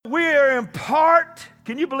part,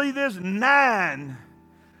 can you believe this? 9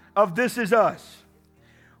 of This Is Us.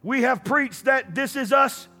 We have preached that this is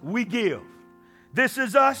us, we give. This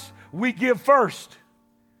is us, we give first.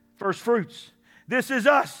 First fruits. This is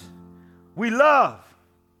us, we love.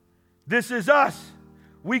 This is us,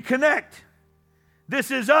 we connect.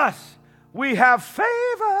 This is us, we have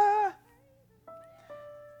favor.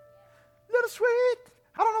 Little Sweet,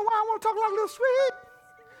 I don't know why I want to talk like Little Sweet.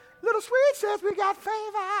 Little Sweet says we got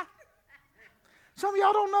favor. Some of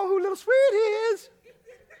y'all don't know who Little Sweet is.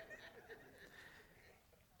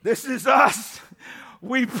 This is us.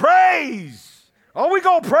 We praise. Are we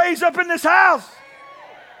going to praise up in this house?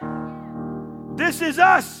 This is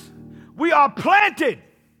us. We are planted.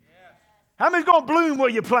 How many's going to bloom where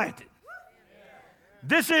you planted?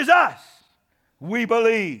 This is us. We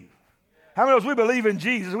believe. How many of us, we believe in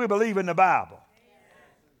Jesus? We believe in the Bible.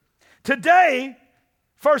 Today,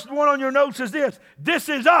 first one on your notes is this. This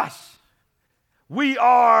is us. We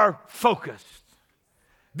are focused.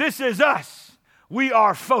 This is us. We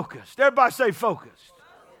are focused. Everybody say focused.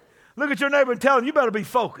 Look at your neighbor and tell him, you better be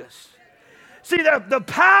focused. See, the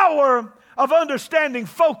power of understanding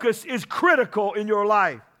focus is critical in your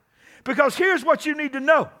life. Because here's what you need to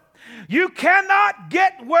know. You cannot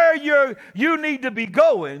get where you need to be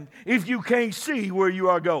going if you can't see where you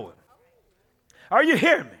are going. Are you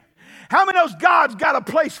hearing me? How many knows God's got a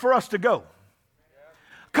place for us to go?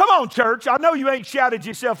 Come on, church. I know you ain't shouted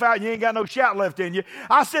yourself out and you ain't got no shout left in you.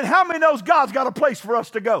 I said, how many knows God's got a place for us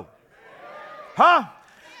to go? Huh?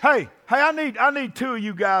 Hey, I need 2 of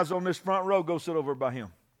you guys on this front row. Go sit over by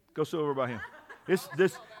him. Go sit over by him.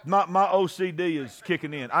 My OCD is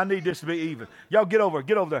kicking in. I need this to be even. Y'all get over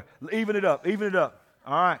there. Even it up.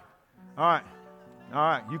 All right.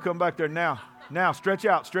 You come back there now. Now, stretch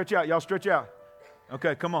out. Y'all stretch out.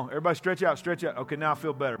 Okay, come on. Everybody stretch out. Okay, now I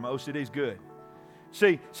feel better. My OCD's good.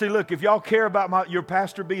 See, look, if y'all care about your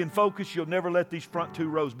pastor being focused, you'll never let these front 2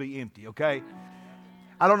 rows be empty, okay?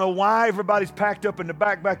 I don't know why everybody's packed up in the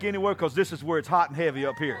back anywhere, because this is where it's hot and heavy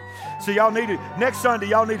up here. So next Sunday,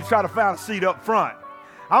 y'all need to try to find a seat up front.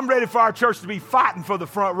 I'm ready for our church to be fighting for the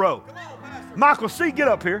front row. Michael, get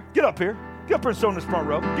up here. Get up here and sit on this front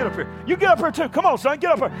row. Get up here. You get up here too. Come on, son.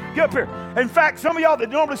 Get up here. In fact, some of y'all that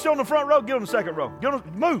normally sit on the front row, get on the second row.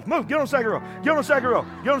 Move. Get on the second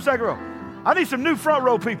row. I need some new front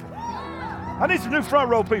row people.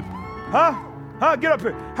 Huh? Get up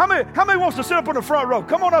here. How many wants to sit up on the front row?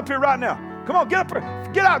 Come on up here right now. Come on, get up here.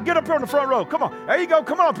 Get up here on the front row. Come on. There you go.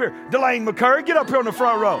 Come on up here. Delane McCurry, get up here on the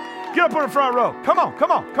front row. Come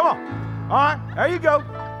on. All right, there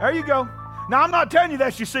you go. Now, I'm not telling you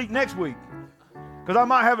that's your seat next week, because I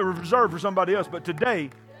might have it reserved for somebody else, but today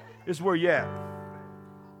is where you're at.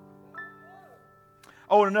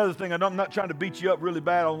 Oh, and another thing, I'm not trying to beat you up really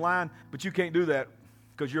bad online, but you can't do that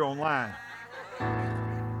because you're online.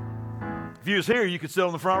 If you was here, you could sit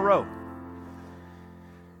on the front row.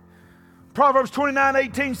 Proverbs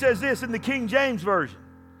 29:18 says this in the King James Version.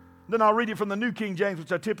 Then I'll read it from the New King James,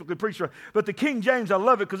 which I typically preach from. But the King James, I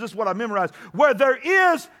love it because this is what I memorized. Where there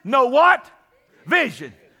is no what?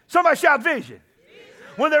 Vision. Somebody shout vision.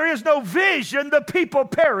 When there is no vision, the people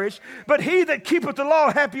perish. But he that keepeth the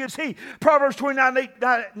law, happy is he. Proverbs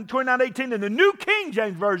 29:18 in the New King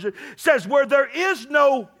James Version says, where there is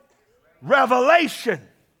no revelation.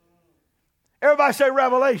 Everybody say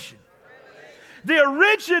revelation. The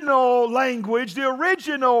original language, the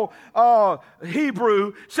original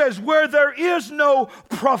Hebrew says where there is no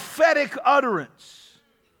prophetic utterance.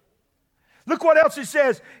 Look what else it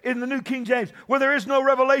says in the New King James. Where there is no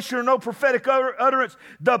revelation or no prophetic utterance,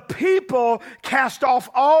 the people cast off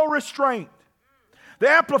all restraint. The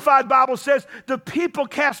Amplified Bible says the people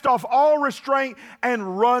cast off all restraint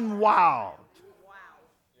and run wild.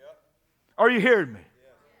 Are you hearing me?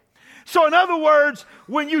 So in other words,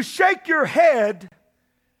 when you shake your head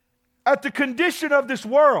at the condition of this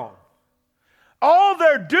world, all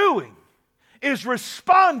they're doing is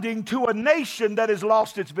responding to a nation that has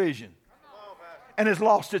lost its vision and has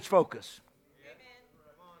lost its focus.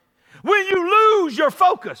 When you lose your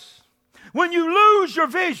focus, when you lose your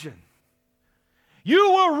vision,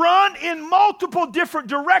 you will run in multiple different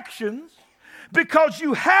directions because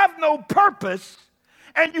you have no purpose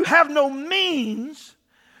and you have no means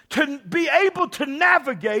to be able to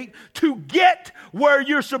navigate to get where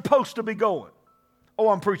you're supposed to be going. Oh,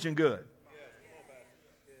 I'm preaching good.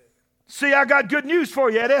 See, I got good news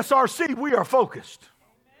for you. At SRC, we are focused.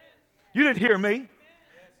 You didn't hear me.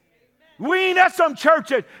 We ain't at some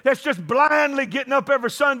church that's just blindly getting up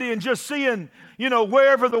every Sunday and just seeing,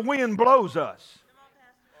 wherever the wind blows us.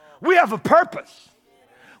 We have a purpose.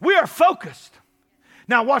 We are focused.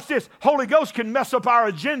 Now watch this. Holy Ghost can mess up our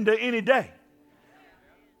agenda any day.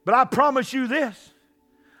 But I promise you this,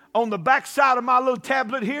 on the back side of my little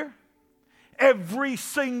tablet here, every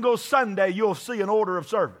single Sunday you'll see an order of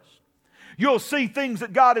service. You'll see things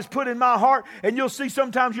that God has put in my heart, and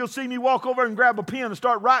sometimes you'll see me walk over and grab a pen and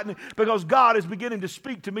start writing it because God is beginning to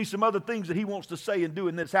speak to me some other things that He wants to say and do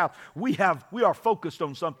in this house. We are focused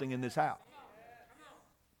on something in this house.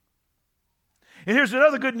 And here's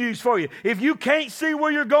another good news for you. If you can't see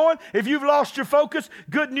where you're going, if you've lost your focus,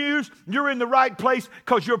 good news, you're in the right place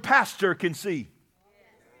because your pastor can see.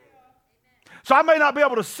 So I may not be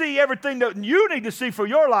able to see everything that you need to see for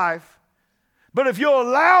your life, but if you'll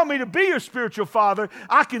allow me to be your spiritual father,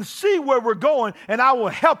 I can see where we're going, and I will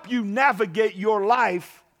help you navigate your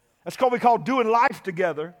life. That's what we call doing life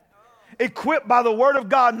together. Equipped by the Word of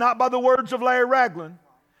God, not by the words of Larry Ragland,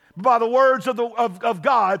 but by the words of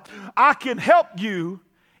God. I can help you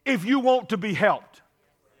if you want to be helped.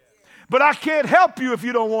 But I can't help you if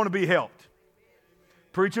you don't want to be helped.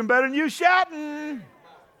 Preaching better than you shouting.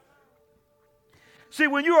 See,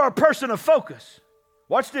 when you are a person of focus,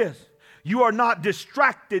 watch this. You are not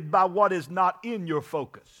distracted by what is not in your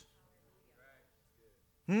focus.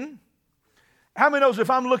 How many knows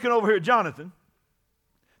if I'm looking over here at Jonathan,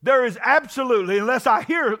 there is absolutely, unless I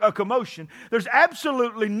hear a commotion, there's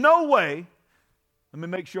absolutely no way. Let me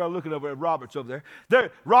make sure I look it over at Robert's over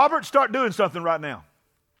there. Robert, start doing something right now.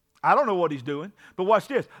 I don't know what he's doing, but watch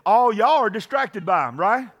this. All y'all are distracted by him,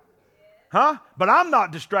 right? Huh? But I'm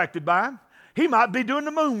not distracted by him. He might be doing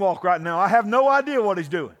the moonwalk right now. I have no idea what he's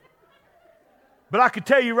doing. But I can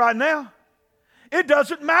tell you right now, it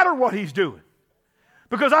doesn't matter what he's doing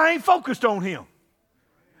because I ain't focused on him.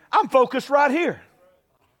 I'm focused right here.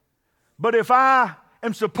 But if I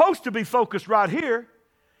am supposed to be focused right here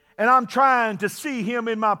and I'm trying to see him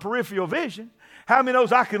in my peripheral vision, how many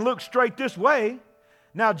knows I can look straight this way?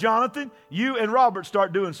 Now, Jonathan, you and Robert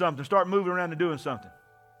start doing something. Start moving around and doing something.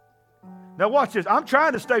 Now, watch this. I'm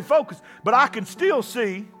trying to stay focused, but I can still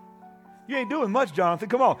see. You ain't doing much, Jonathan.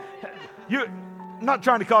 Come on. I'm not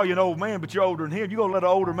trying to call you an old man, but you're older than him. You gonna let an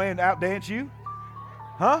older man outdance you?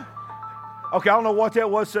 Huh? Okay, I don't know what that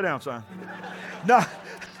was. Sit down, son. No.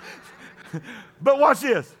 But watch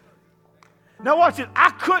this. Now watch it.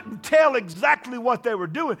 I couldn't tell exactly what they were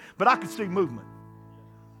doing, but I could see movement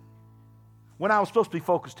when I was supposed to be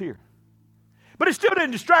focused here. But it still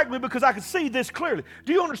didn't distract me because I could see this clearly.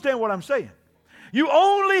 Do you understand what I'm saying? You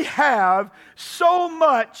only have so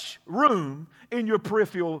much room in your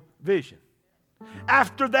peripheral vision.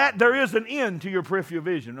 After that, there is an end to your peripheral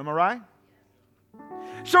vision. Am I right?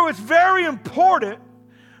 So it's very important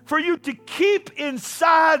for you to keep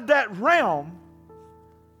inside that realm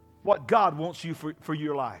what God wants you for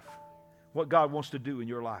your life. What God wants to do in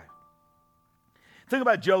your life. Think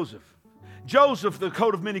about Joseph. Joseph, the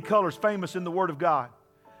coat of many colors, famous in the Word of God.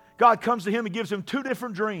 God comes to him and gives him two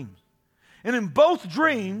different dreams. And in both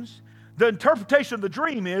dreams, the interpretation of the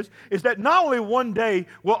dream is that not only one day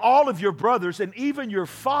will all of your brothers and even your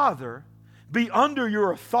father be under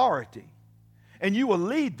your authority and you will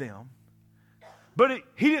lead them, but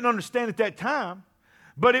he didn't understand at that time,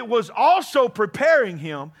 but it was also preparing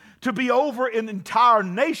him to be over an entire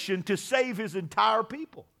nation to save his entire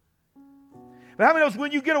people. But how many knows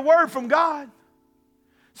when you get a word from God,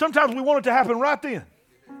 sometimes we want it to happen right then.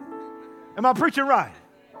 Am I preaching right?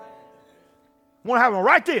 Want to happen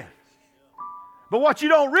right then. But what you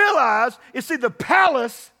don't realize is, see, the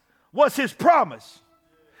palace was his promise.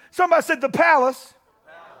 Somebody said the palace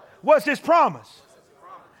was his promise.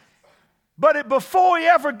 But before he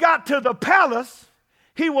ever got to the palace,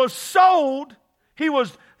 he was sold, he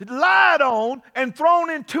was lied on and thrown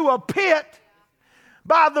into a pit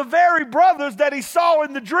by the very brothers that he saw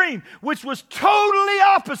in the dream, which was totally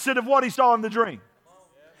opposite of what he saw in the dream.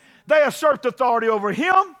 They usurped authority over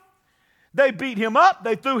him. They beat him up.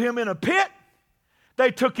 They threw him in a pit. They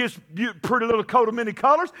took his pretty little coat of many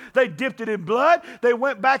colors. They dipped it in blood. They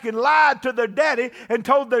went back and lied to their daddy and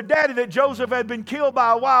told their daddy that Joseph had been killed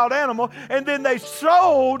by a wild animal. And then they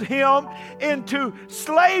sold him into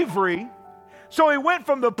slavery. So he went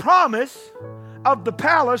from the promise of the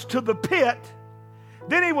palace to the pit.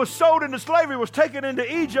 Then he was sold into slavery, was taken into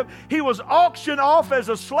Egypt. He was auctioned off as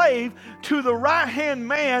a slave to the right-hand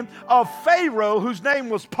man of Pharaoh, whose name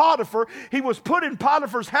was Potiphar. He was put in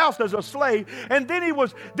Potiphar's house as a slave. And then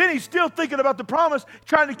he's still thinking about the promise,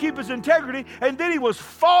 trying to keep his integrity. And then he was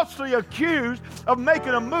falsely accused of making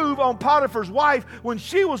a move on Potiphar's wife when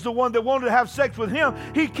she was the one that wanted to have sex with him.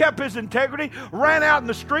 He kept his integrity, ran out in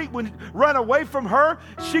the street, ran away from her.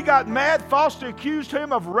 She got mad, falsely accused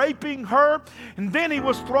him of raping her. And then he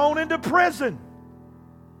was thrown into prison.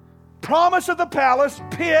 Promise of the palace,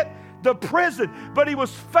 pit, the prison. But he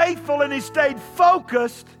was faithful and he stayed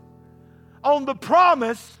focused on the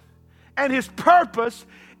promise and his purpose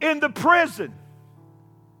in the prison.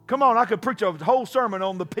 Come on, I could preach a whole sermon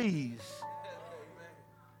on the P's.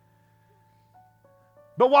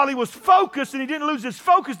 But while he was focused and he didn't lose his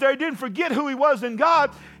focus there, he didn't forget who he was in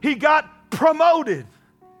God, he got promoted.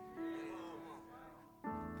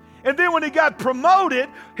 And then when he got promoted,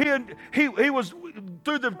 he was,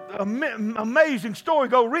 through the amazing story,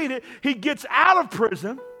 go read it, he gets out of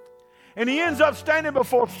prison and he ends up standing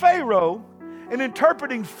before Pharaoh and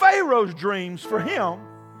interpreting Pharaoh's dreams for him.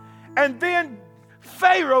 And then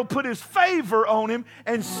Pharaoh put his favor on him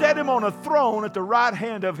and set him on a throne at the right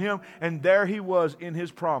hand of him. And there he was in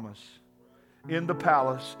his promise, in the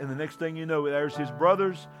palace. And the next thing you know, there's his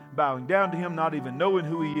brothers bowing down to him, not even knowing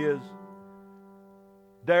who he is.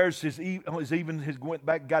 There's went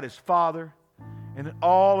back, got his father. And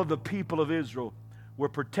all of the people of Israel were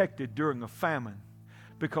protected during a famine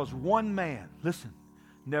because one man, listen,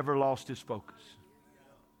 never lost his focus.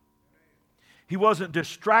 He wasn't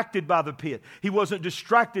distracted by the pit. He wasn't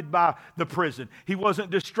distracted by the prison. He wasn't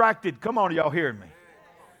distracted. Come on, y'all hearing me?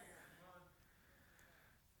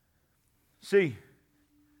 See,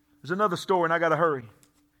 there's another story, and I got to hurry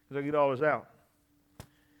because I get all this out.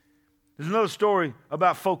 There's another story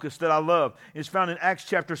about focus that I love. It's found in Acts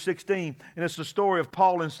chapter 16, and it's the story of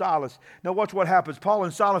Paul and Silas. Now watch what happens. Paul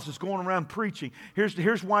and Silas is going around preaching.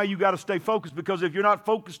 Here's why you got to stay focused, because if you're not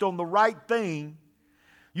focused on the right thing,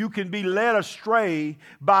 you can be led astray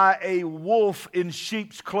by a wolf in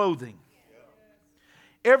sheep's clothing.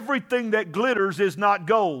 Everything that glitters is not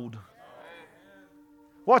gold.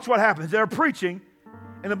 Watch what happens. They're preaching,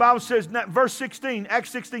 and the Bible says, verse 16,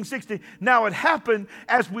 Acts 16:16. Now it happened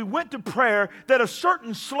as we went to prayer that a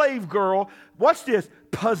certain slave girl, watch this,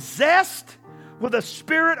 possessed with a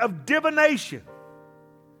spirit of divination,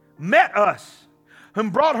 met us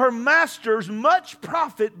and brought her masters much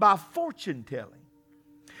profit by fortune telling.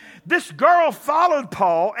 This girl followed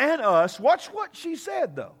Paul and us, watch what she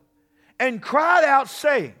said though, and cried out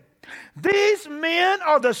saying, these men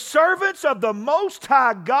are the servants of the Most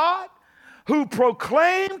High God who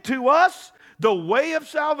proclaim to us the way of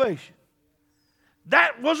salvation.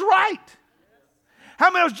 That was right.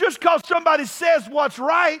 How many knows just because somebody says what's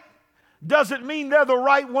right doesn't mean they're the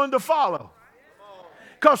right one to follow?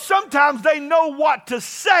 Because sometimes they know what to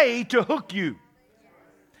say to hook you.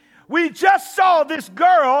 We just saw this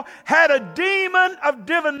girl had a demon of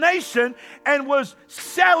divination and was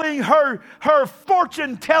selling her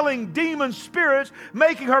fortune-telling demon spirits,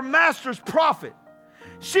 making her masters profit.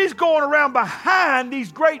 She's going around behind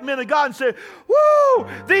these great men of God and saying, woo,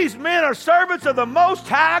 these men are servants of the Most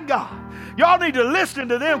High God. Y'all need to listen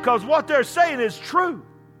to them because what they're saying is true.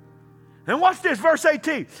 And watch this, verse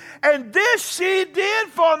 18. And this she did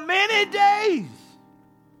for many days.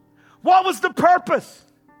 What was the purpose?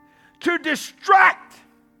 To distract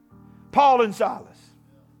Paul and Silas.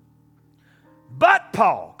 But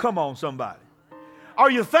Paul, come on somebody. Are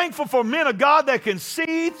you thankful for men of God that can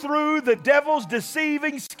see through the devil's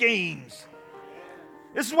deceiving schemes?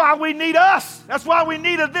 This is why we need us. That's why we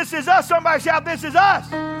need a this is us. Somebody shout, this is us.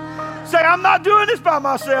 Say, I'm not doing this by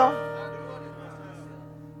myself.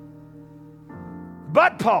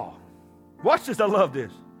 But Paul, watch this, I love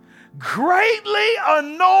this. Greatly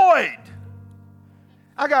annoyed.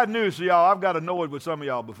 I got news for y'all. I've got annoyed with some of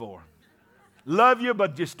y'all before. Love you,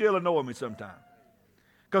 but you still annoy me sometimes.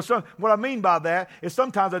 Because what I mean by that is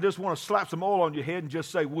sometimes I just want to slap some oil on your head and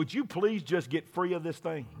just say, would you please just get free of this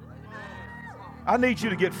thing? I need you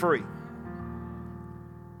to get free.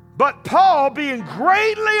 But Paul, being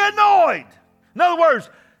greatly annoyed, in other words,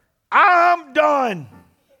 I'm done.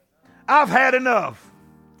 I've had enough.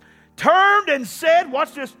 Turned and said,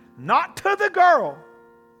 watch this, not to the girl,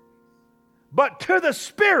 but to the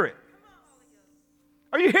Spirit.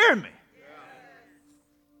 Are you hearing me?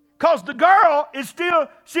 Because the girl is still,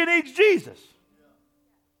 she needs Jesus.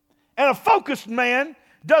 And a focused man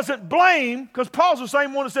doesn't blame, because Paul's the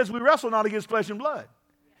same one that says we wrestle not against flesh and blood.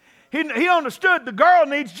 He understood the girl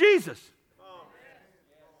needs Jesus.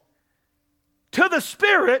 To the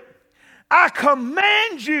Spirit, I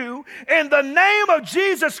command you in the name of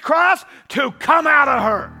Jesus Christ to come out of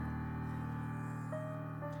her.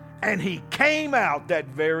 And he came out that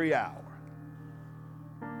very hour.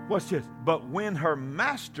 What's this? But when her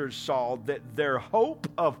masters saw that their hope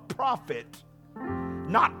of profit,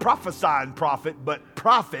 not prophesying profit, but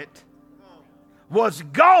profit, was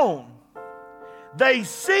gone, they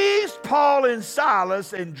seized Paul and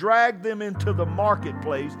Silas and dragged them into the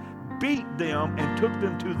marketplace, beat them and took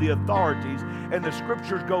them to the authorities. And the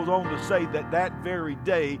scriptures goes on to say that that very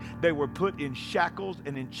day they were put in shackles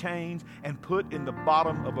and in chains and put in the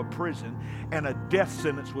bottom of a prison, and a death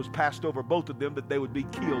sentence was passed over both of them that they would be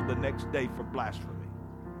killed the next day for blasphemy.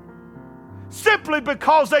 Simply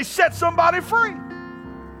because they set somebody free.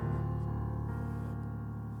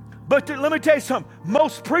 But let me tell you something.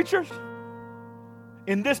 Most preachers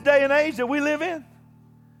in this day and age that we live in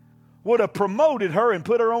would have promoted her and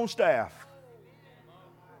put her on staff.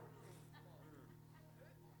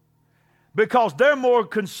 Because they're more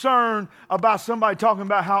concerned about somebody talking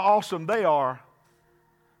about how awesome they are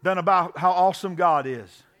than about how awesome God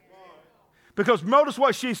is. Because notice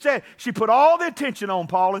what she said. She put all the attention on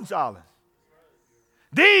Paul and Silas.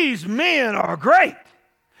 These men are great.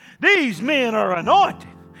 These men are anointed.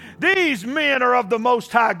 These men are of the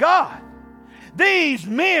Most High God. These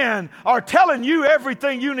men are telling you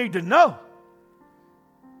everything you need to know.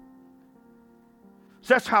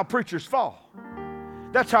 So that's how preachers fall.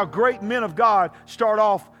 That's how great men of God start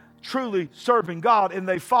off truly serving God, and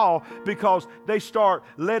they fall because they start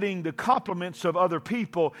letting the compliments of other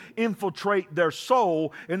people infiltrate their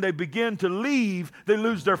soul, and they begin to leave. They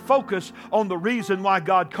lose their focus on the reason why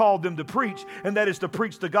God called them to preach, and that is to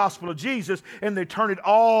preach the gospel of Jesus, and they turn it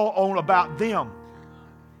all on about them.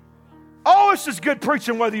 Oh, this is good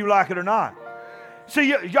preaching whether you like it or not.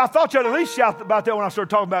 See, I thought you'd at least shout about that when I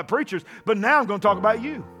started talking about preachers, but now I'm going to talk about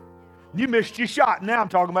you. You missed your shot. Now I'm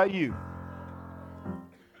talking about you.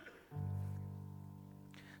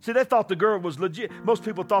 See, they thought the girl was legit. Most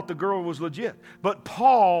people thought the girl was legit. But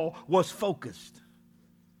Paul was focused.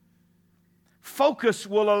 Focus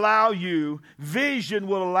will allow you, vision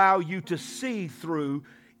will allow you to see through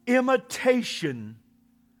imitation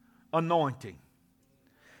anointing.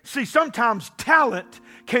 See, sometimes talent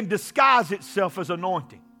can disguise itself as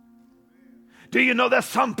anointing. Do you know there's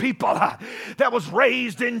some people that was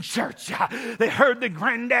raised in church? They heard the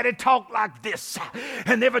granddaddy talk like this.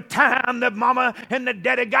 And every time the mama and the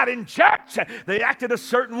daddy got in church, they acted a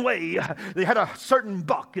certain way. They had a certain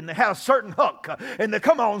buck and they had a certain hook. And they,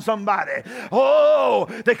 come on, somebody. Oh,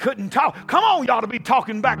 they couldn't talk. Come on, you ought to be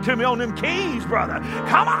talking back to me on them keys, brother.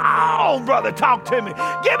 Come on, brother, talk to me.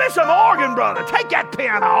 Give me some organ, brother. Take that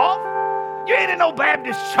piano off. You ain't in no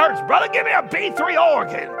Baptist church, brother. Give me a B3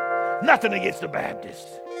 organ. Nothing against the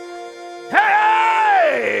Baptists.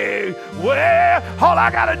 Hey! Well, all I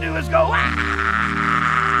got to do is go,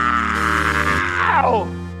 wow!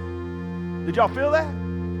 Did y'all feel that?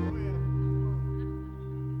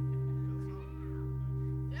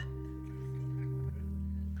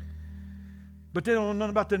 But they don't know nothing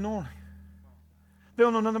about the anointing. They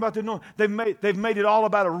don't know nothing about the anointing. They've made it all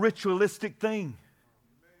about a ritualistic thing.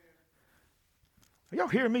 Are y'all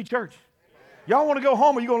hearing me, church? Y'all want to go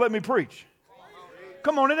home or you going to let me preach?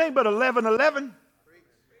 Come on, it ain't but 11:11.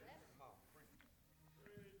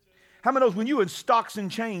 How many knows when you in stocks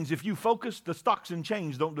and chains, if you focus, the stocks and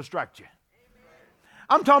chains don't distract you?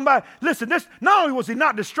 I'm talking about, listen, this, not only was he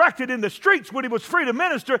not distracted in the streets when he was free to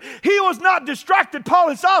minister, he was not distracted. Paul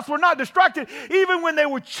and Silas were not distracted even when they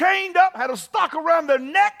were chained up, had a stock around their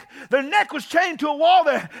neck. Their neck was chained to a wall.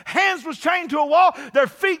 Their hands was chained to a wall. Their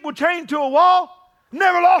feet were chained to a wall.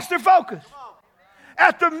 Never lost their focus.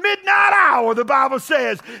 At the midnight hour, the Bible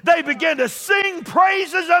says, they began to sing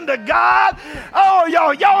praises unto God. Oh,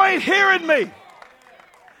 y'all ain't hearing me.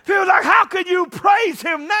 Feels like, how can you praise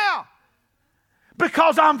him now?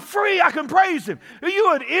 Because I'm free, I can praise him. Are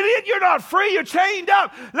you an idiot? You're not free, you're chained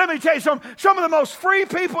up. Let me tell you something. Some of the most free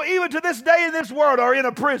people, even to this day in this world, are in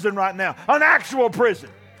a prison right now, an actual prison.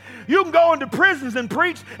 You can go into prisons and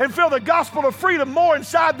preach and feel the gospel of freedom more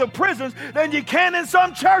inside the prisons than you can in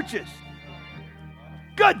some churches.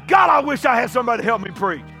 Good God, I wish I had somebody to help me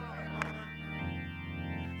preach.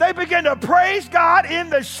 They began to praise God in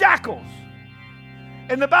the shackles.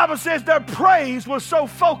 And the Bible says their praise was so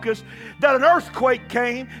focused that an earthquake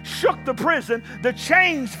came, shook the prison, the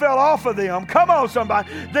chains fell off of them. Come on, somebody.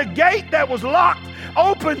 The gate that was locked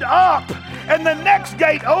opened up, and the next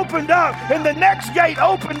gate opened up, and the next gate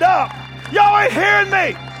opened up. Y'all ain't hearing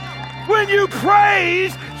me. When you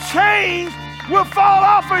praise, chains will fall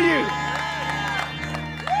off of you.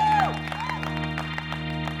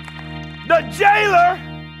 The jailer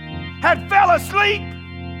had fell asleep.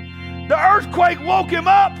 The earthquake woke him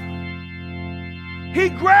up. He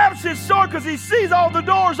grabs his sword because he sees all the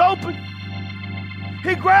doors open.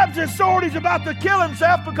 He grabs his sword. He's about to kill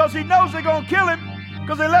himself because he knows they're going to kill him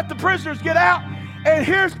because they let the prisoners get out. And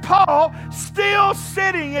here's Paul still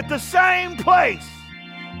sitting at the same place.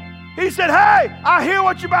 He said, hey, I hear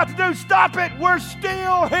what you're about to do. Stop it. We're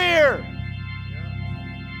still here.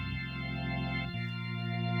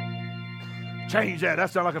 Change that. That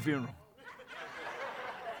sounds like a funeral.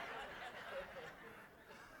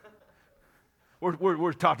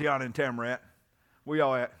 Where's Tatiana and Tamara at? Where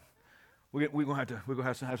y'all at? We're gonna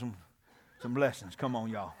have some lessons. Come on,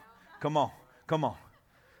 y'all. Come on.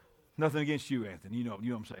 Nothing against you, Anthony. You know what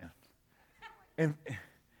I'm saying. And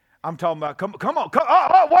I'm talking about come on.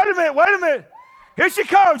 Oh, wait a minute. Here she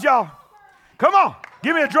comes, y'all. Come on.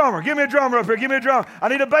 Give me a drummer up here. Give me a drummer. I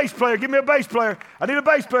need a bass player. Give me a bass player. I need a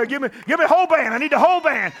bass player. Give me a whole band. I need the whole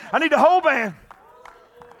band.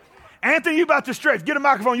 Anthony, you about to stretch. Get a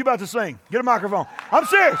microphone. You about to sing. Get a microphone. I'm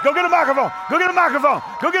serious. Go get a microphone. Go get a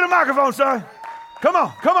microphone, son. Come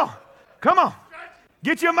on.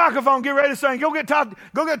 Get you a microphone. Get ready to sing. Go get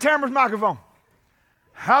Tamara's microphone.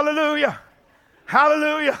 Hallelujah.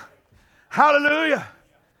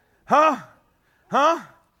 Huh?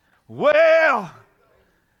 Well,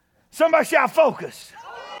 somebody shout focused.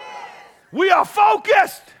 We are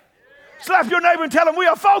focused. Slap your neighbor and tell him we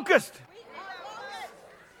are focused.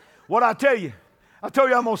 What I tell you? I told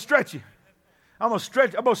you I'm going to stretch you. I'm going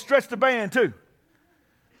to stretch the band too.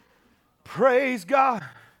 Praise God.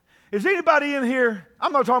 Is anybody in here,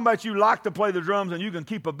 I'm not talking about you like to play the drums and you can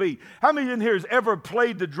keep a beat. How many in here has ever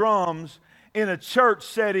played the drums in a church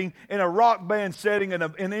setting, in a rock band setting,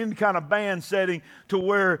 in any kind of band setting to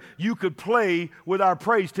where you could play with our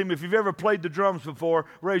praise team? If you've ever played the drums before,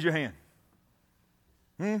 raise your hand.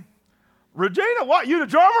 Regina, what? You the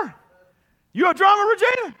drummer? You a drummer,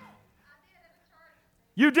 Regina?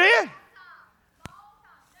 You did?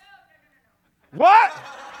 What?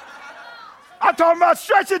 I'm talking about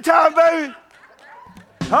stretching time, baby.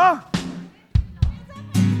 Huh?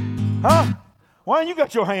 Why don't you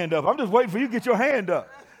got your hand up? I'm just waiting for you to get your hand up.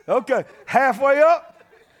 Okay. Halfway up?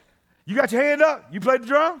 You got your hand up? You played the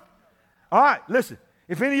drum? All right, listen.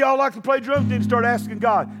 If any of y'all like to play drums, then start asking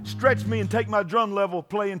God, stretch me and take my drum level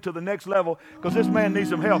playing to the next level, because this man needs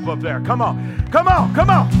some help up there. Come on.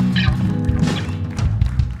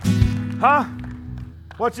 Huh?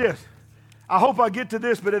 What's this? I hope I get to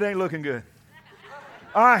this, but it ain't looking good.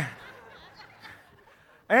 All right.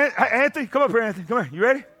 Anthony, come up here, Anthony. Come here. You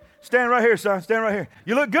ready? Stand right here, son. Stand right here.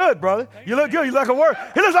 You look good, brother. You look good. He looks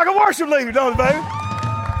like a worship leader, don't he, baby?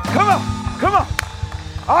 Come on.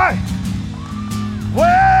 All right.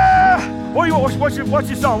 Well, what's your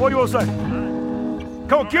song? What do you want to say?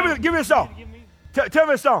 Come on, give me a song. Tell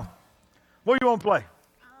me a song. What do you want to play? I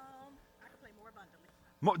can play More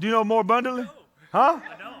Abundantly. Do you know More Abundantly? I Huh?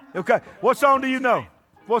 don't. Okay. What song do you know?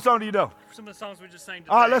 Some of the songs we just sang today.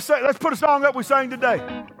 All right, let's put a song up we sang today.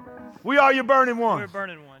 We Are Your Burning Ones. We're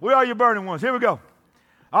burning one. We Are Your Burning Ones. Here we go.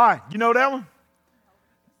 All right, you know that one?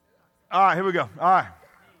 All right, here we go. All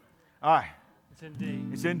right. It's in D.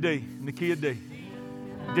 It's in D, in the key of D.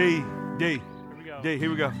 D. Here we go. D, here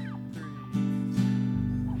we go. 3.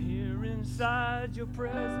 Here inside your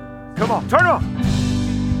presence. Come on, turn on.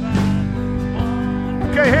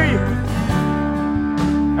 Okay, hear you.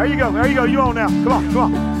 There you go. You on now.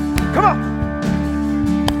 Come on.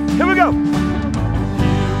 Here we go.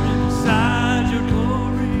 Inside your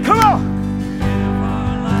glory. Come on.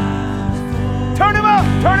 Turn him up.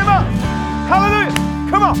 Hallelujah.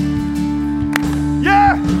 Come on.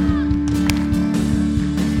 Yeah.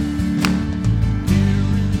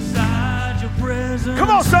 Inside your presence. Come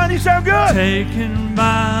on, son. You sound good. Taken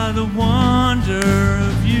by the wonder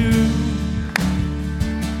of you.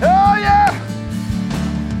 Oh, yeah.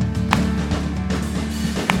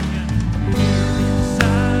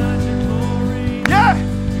 Inside your glory. Yeah.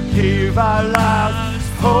 Give our lives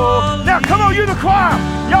hope. Now, come on, you the choir.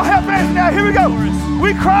 Y'all help us now. Here we go.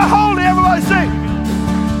 We cry holy. Everybody sing.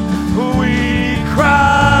 We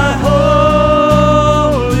cry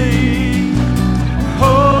holy,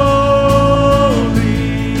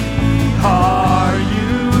 holy are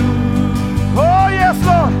you. Oh, yes,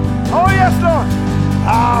 Lord.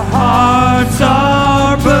 Our hearts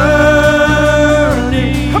are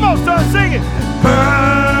burning. Come on, son, sing it.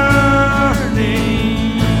 Burning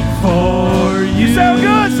for you. You sound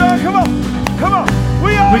good, son. Come on.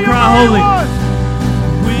 We are your cry holy. Ones.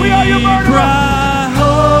 We are your burning ones.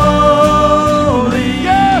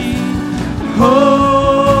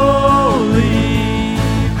 Holy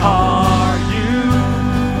are you.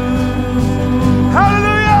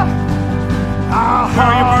 Hallelujah. Our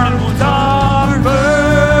hearts are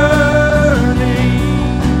burning.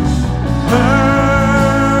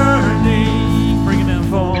 Bring it down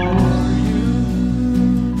For you.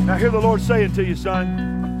 Now hear the Lord saying to you,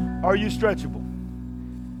 son, are you stretchable?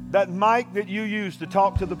 That mic that you use to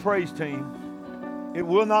talk to the praise team, it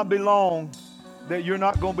will not be long that you're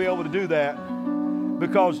not going to be able to do that,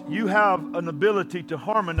 because you have an ability to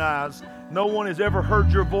harmonize. No one has ever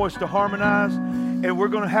heard your voice to harmonize, and we're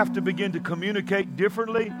going to have to begin to communicate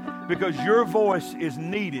differently because your voice is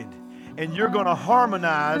needed, and you're going to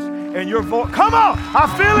harmonize, and your voice, come on, I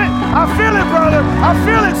feel it, brother, I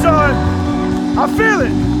feel it, son, I feel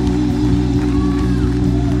it.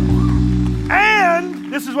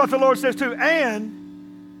 And this is what the Lord says too, and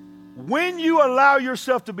when you allow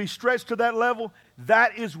yourself to be stretched to that level,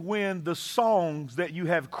 that is when the songs that you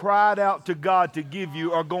have cried out to God to give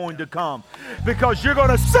you are going to come. Because you're going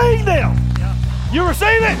to sing them. Yeah. You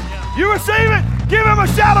receive it? Yeah. You receive it? Give him a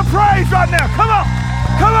shout of praise right now. Come on.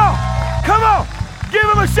 Come on. Come on. Give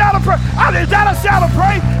him a shout of praise. Is that a shout of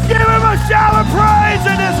praise? Give him a shout of praise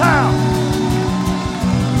in this house.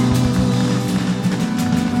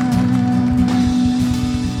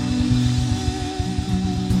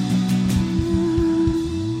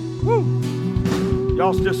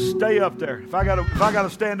 Y'all just stay up there. If I gotta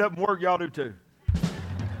stand up and work, y'all do too.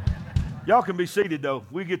 Y'all can be seated though.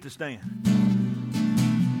 We get to stand.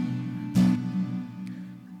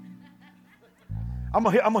 I'm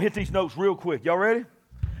gonna hit these notes real quick. Y'all ready?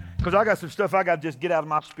 Because I got some stuff I got to just get out of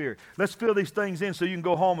my spirit. Let's fill these things in so you can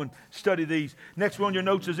go home and study these. Next one on your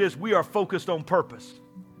notes is this: we are focused on purpose.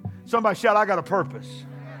 Somebody shout, I got a purpose.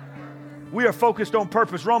 We are focused on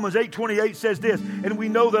purpose. Romans 8:28 says this, and we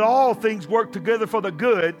know that all things work together for the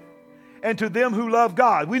good and to them who love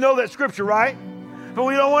God. We know that scripture, right? But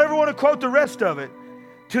we don't ever want to quote the rest of it.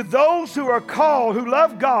 To those who are called, who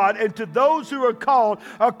love God, and to those who are called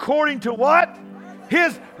according to what?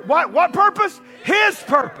 What purpose? His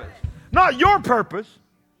purpose, not your purpose.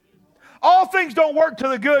 All things don't work to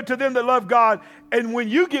the good to them that love God. And when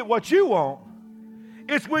you get what you want,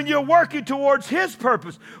 it's when you're working towards His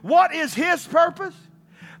purpose. What is His purpose?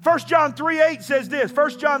 1 John 3:8 says this.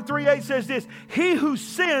 1 John 3:8 says this. He who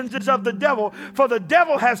sins is of the devil, for the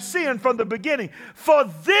devil has sinned from the beginning. For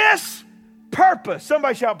this purpose,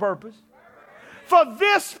 somebody shout purpose. For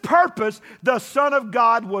this purpose, the Son of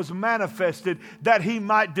God was manifested, that He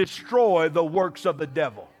might destroy the works of the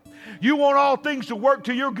devil. You want all things to work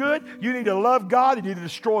to your good? You need to love God and you need to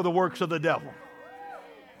destroy the works of the devil.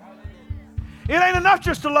 It ain't enough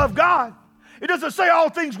just to love God. It doesn't say all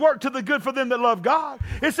things work to the good for them that love God.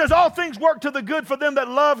 It says all things work to the good for them that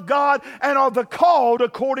love God and are the called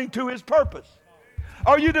according to His purpose.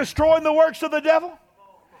 Are you destroying the works of the devil?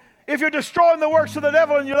 If you're destroying the works of the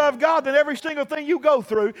devil and you love God, then every single thing you go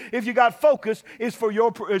through, if you got focus, is for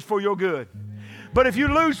your good. But if you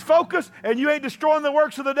lose focus and you ain't destroying the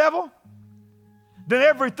works of the devil, then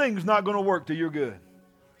everything's not going to work to your good.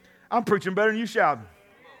 I'm preaching better than you shouting.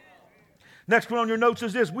 Next one on your notes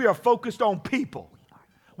is this: we are focused on people.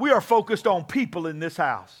 We are focused on people in this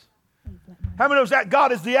house. How many knows that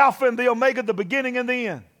God is the Alpha and the Omega, the beginning and the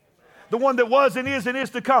end? The one that was and is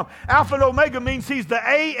to come. Alpha and Omega means He's the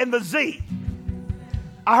A and the Z.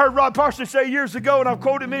 I heard Rod Parsons say years ago, and I've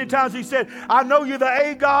quoted many times, he said, I know you're the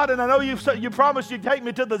A God, and I know you promised you'd take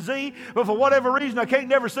me to the Z, but for whatever reason, I can't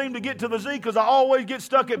never seem to get to the Z because I always get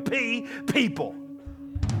stuck at P, people.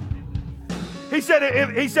 He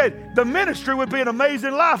said the ministry would be an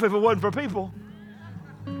amazing life if it wasn't for people.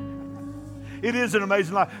 It is an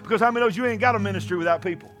amazing life, because how many knows you ain't got a ministry without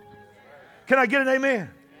people? Can I get an amen?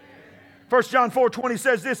 1 John 4:20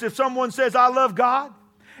 says this: if someone says, I love God,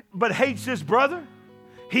 but hates his brother,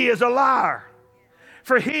 he is a liar.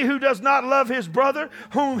 For he who does not love his brother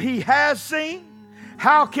whom he has seen,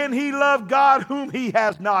 how can he love God whom he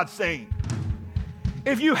has not seen?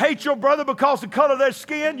 If you hate your brother because of the color of their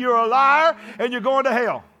skin, you're a liar and you're going to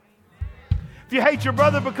hell. If you hate your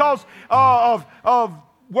brother because of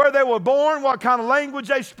where they were born, what kind of language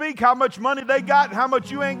they speak, how much money they got, and how much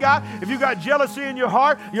you ain't got, if you got jealousy in your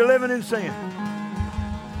heart, you're living in sin.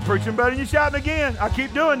 Preaching better than you shouting again. I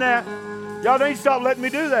keep doing that. Y'all need to stop letting me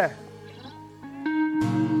do that.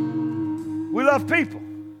 We love people.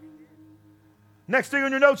 Next thing on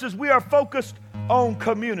your notes is we are focused on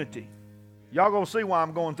community. Y'all gonna see why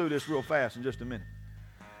I'm going through this real fast in just a minute.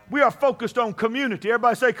 We are focused on community.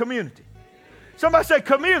 Everybody say community. Somebody say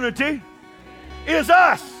community is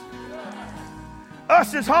us.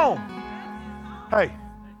 Us is home. Hey,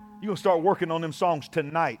 you're going to start working on them songs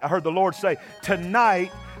tonight. I heard the Lord say,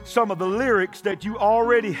 tonight, some of the lyrics that you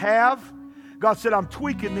already have, God said, I'm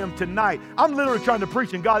tweaking them tonight. I'm literally trying to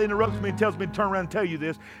preach, and God interrupts me and tells me to turn around and tell you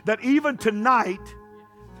this, that even tonight,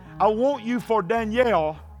 I want you for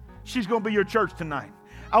Danielle, she's going to be your church tonight.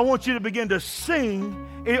 I want you to begin to sing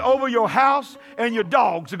over your house, and your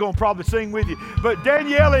dogs are going to probably sing with you. But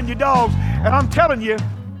Danielle and your dogs, and I'm telling you,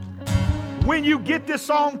 when you get this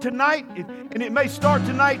song tonight, and it may start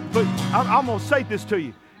tonight, but I'm going to say this to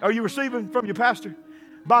you. Are you receiving from your pastor?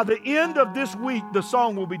 By the end of this week, the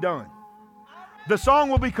song will be done. The song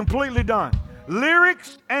will be completely done.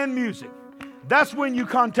 Lyrics and music. That's when you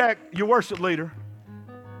contact your worship leader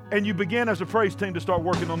and you begin as a praise team to start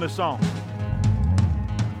working on this song.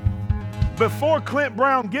 Before Clint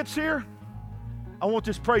Brown gets here, I want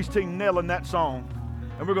this praise team nailing that song,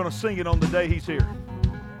 and we're going to sing it on the day he's here.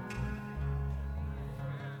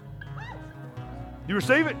 You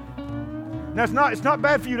receive it? Now, it's not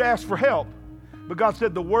bad for you to ask for help, but God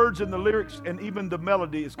said the words and the lyrics and even the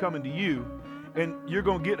melody is coming to you, and you're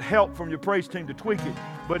going to get help from your praise team to tweak it,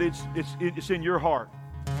 but it's in your heart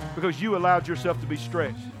because you allowed yourself to be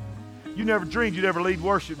stretched. You never dreamed you'd ever lead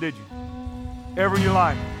worship, did you? Ever in your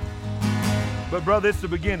life. But brother, it's the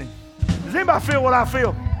beginning. Does anybody feel what I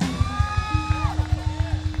feel?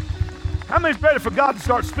 How many is ready for God to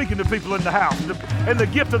start speaking to people in the house and the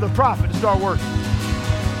gift of the prophet to start working?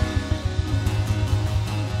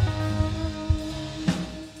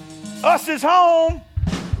 Us is home.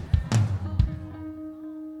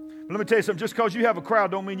 Let me tell you something. Just because you have a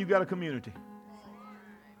crowd don't mean you got a community.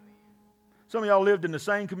 Some of y'all lived in the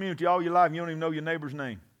same community all your life and you don't even know your neighbor's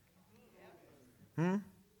name.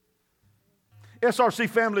 SRC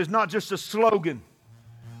family is not just a slogan.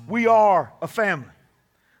 We are a family.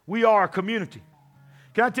 We are a community.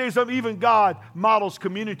 Can I tell you something? Even God models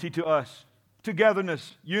community to us.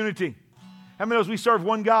 Togetherness, unity. How many of us we serve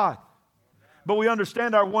one God? But we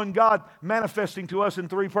understand our one God manifesting to us in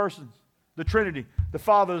three persons. The Trinity, the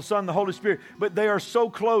Father, the Son, the Holy Spirit. But they are so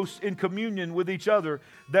close in communion with each other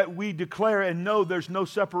that we declare and know there's no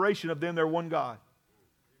separation of them. They're one God.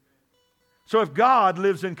 So if God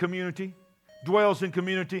lives in community, dwells in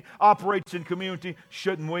community, operates in community,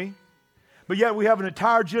 shouldn't we? But yet we have an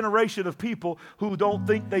entire generation of people who don't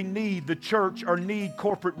think they need the church or need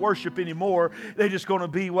corporate worship anymore. They're just going to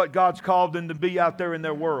be what God's called them to be out there in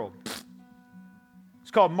their world.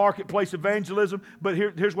 It's called marketplace evangelism, but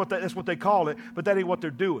here's what that's what they call it, but that ain't what they're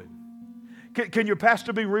doing. Can your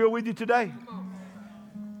pastor be real with you today?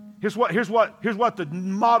 Here's what the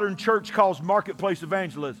modern church calls marketplace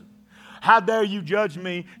evangelism. How dare you judge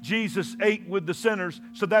me? Jesus ate with the sinners,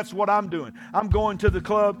 so that's what I'm doing. I'm going to the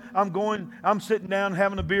club. I'm sitting down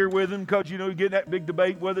having a beer with them because, you get that big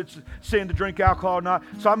debate whether it's sin to drink alcohol or not.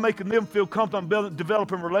 So I'm making them feel comfortable. I'm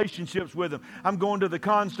developing relationships with them. I'm going to the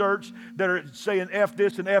concerts that are saying F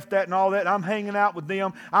this and F that and all that. I'm hanging out with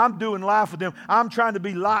them. I'm doing life with them. I'm trying to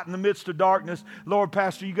be light in the midst of darkness. Lord,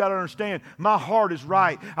 Pastor, you got to understand, my heart is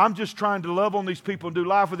right. I'm just trying to love on these people and do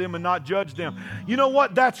life with them and not judge them. You know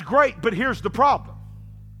what? That's great, but here's the problem.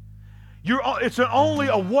 It's only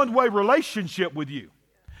a one-way relationship with you.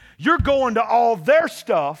 You're going to all their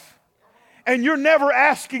stuff, and you're never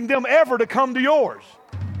asking them ever to come to yours.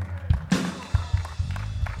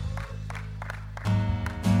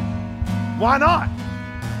 Why not?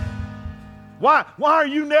 Why are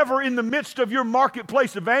you never in the midst of your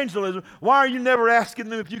marketplace evangelism? Why are you never asking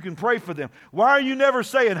them if you can pray for them? Why are you never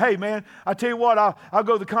saying, hey man, I tell you what, I'll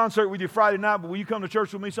go to the concert with you Friday night, but will you come to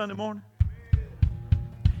church with me Sunday morning?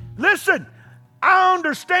 Listen, I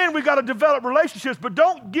understand we got to develop relationships, but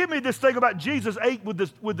don't give me this thing about Jesus ate with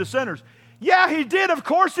the sinners. Yeah, he did. Of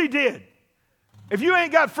course he did. If you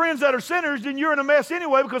ain't got friends that are sinners, then you're in a mess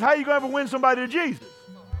anyway, because how are you going to ever win somebody to Jesus?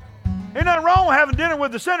 Ain't nothing wrong with having dinner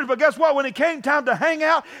with the sinners, but guess what? When it came time to hang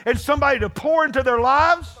out and somebody to pour into their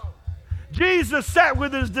lives, Jesus sat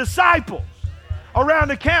with his disciples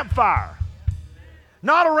around a campfire,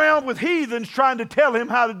 not around with heathens trying to tell him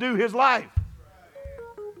how to do his life.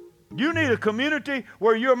 You need a community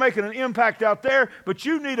where you're making an impact out there, but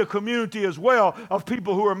you need a community as well of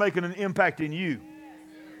people who are making an impact in you.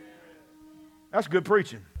 That's good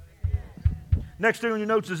preaching. Next thing on your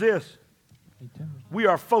notes is this. We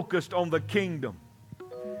are focused on the kingdom.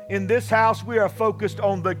 In this house, we are focused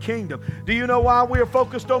on the kingdom. Do you know why we are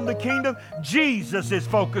focused on the kingdom? Jesus is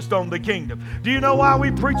focused on the kingdom. Do you know why we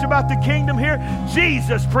preach about the kingdom here?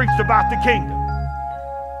 Jesus preached about the kingdom.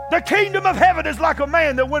 The kingdom of heaven is like a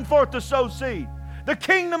man that went forth to sow seed. The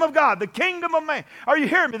kingdom of God, the kingdom of man. Are you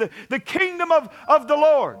hearing me? The kingdom of the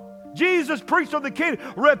Lord. Jesus preached on the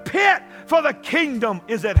kingdom. Repent, for the kingdom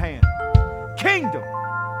is at hand. Kingdom.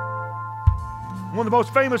 One of the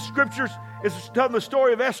most famous scriptures is telling the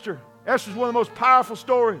story of Esther. Esther is one of the most powerful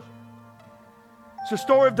stories. It's a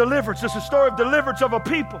story of deliverance. It's a story of deliverance of a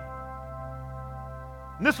people.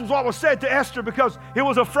 And this was what was said to Esther because it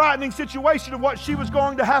was a frightening situation of what she was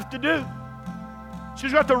going to have to do.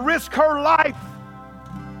 She's got to risk her life.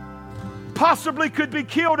 Possibly could be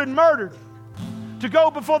killed and murdered to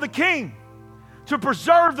go before the king to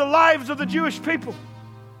preserve the lives of the Jewish people.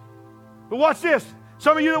 But watch this.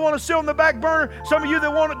 Some of you that want to sit on the back burner. Some of you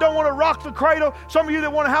that don't want to rock the cradle. Some of you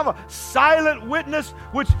that want to have a silent witness,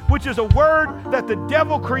 which is a word that the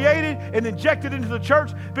devil created and injected into the church.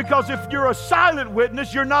 Because if you're a silent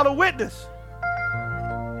witness, you're not a witness.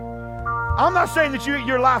 I'm not saying that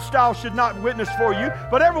your lifestyle should not witness for you,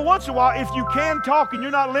 but every once in a while, if you can talk and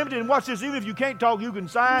you're not limited, and watch this, even if you can't talk, you can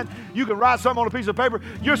sign, you can write something on a piece of paper.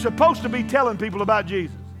 You're supposed to be telling people about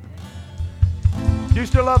Jesus. Do you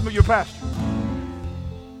still love your pastor?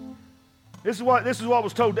 This is what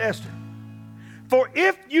was told to Esther. For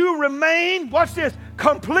if you remain, watch this,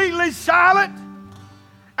 completely silent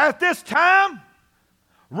at this time,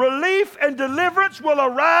 relief and deliverance will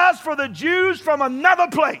arise for the Jews from another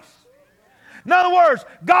place. In other words,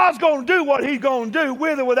 God's going to do what He's going to do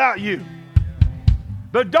with or without you.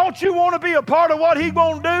 But don't you want to be a part of what He's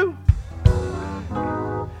going to do?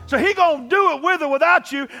 So He's going to do it with or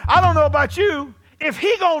without you. I don't know about you. If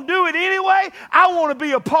He's going to do it anyway, I want to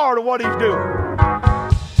be a part of what He's doing.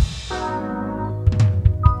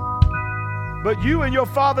 But you and your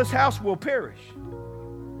father's house will perish.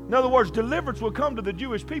 In other words, deliverance will come to the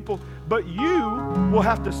Jewish people, but you will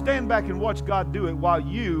have to stand back and watch God do it while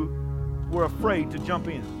you were afraid to jump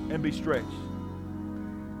in and be stretched.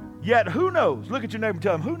 Yet who knows? Look at your neighbor and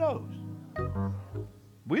tell him, who knows?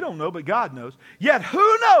 We don't know, but God knows. Yet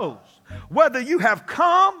who knows whether you have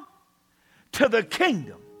come to the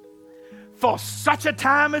kingdom for such a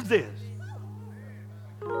time as this?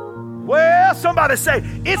 Well, somebody say,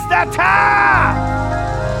 it's that time.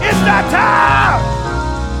 It's that time.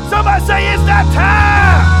 Somebody say, it's that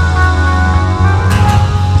time.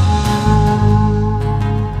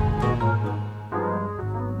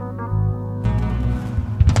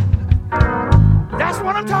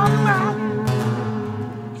 What I'm talking about.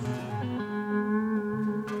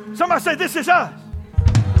 Somebody say, this is us.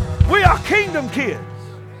 We are kingdom kids.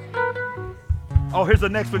 Oh, here's the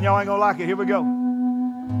next one. Y'all ain't gonna like it. Here we go.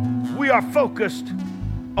 We are focused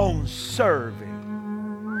on serving.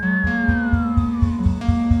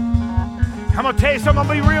 I'm gonna tell you something. I'm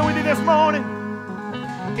gonna be real with you this morning.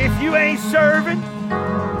 If you ain't serving,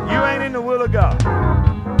 you ain't in the will of God.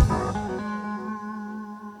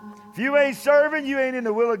 If you ain't serving, you ain't in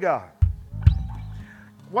the will of God.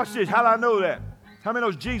 Watch this. How do I know that? How many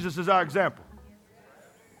knows Jesus is our example?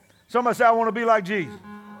 Somebody say, I want to be like Jesus.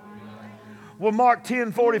 Well, Mark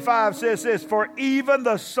 10:45 says this, for even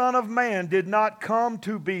the Son of Man did not come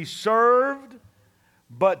to be served,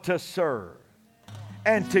 but to serve,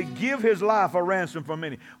 and to give His life a ransom for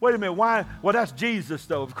many. Wait a minute. Why? Well, that's Jesus,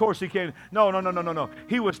 though. Of course He came. No.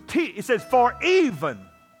 It says, for even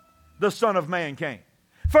the Son of Man came.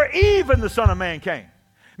 For even the Son of Man came.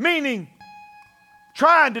 Meaning,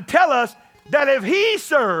 trying to tell us that if He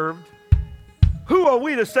served, who are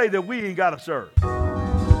we to say that we ain't got to serve?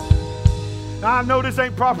 Now, I know this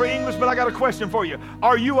ain't proper English, but I got a question for you.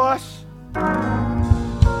 Are you us?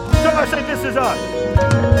 Somebody say, this is us.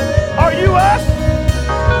 Are you us?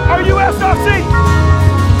 Are you SRC?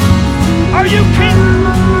 Are you king?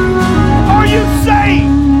 Are you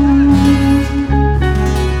saved?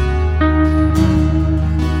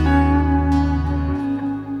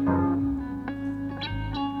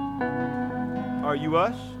 Are you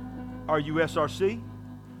us? Are you SRC?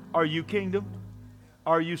 Are you kingdom?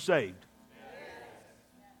 Are you saved?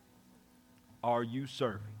 Are you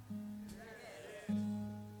serving?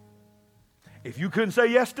 If you couldn't say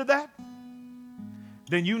yes to that,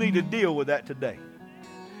 then you need to deal with that today.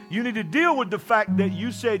 You need to deal with the fact that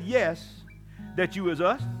you said yes, that you is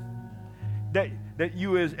us, that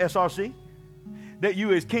you is SRC, that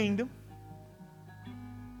you is kingdom,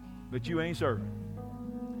 but you ain't serving.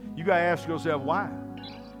 You got to ask yourself, why?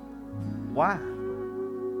 Why?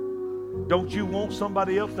 Don't you want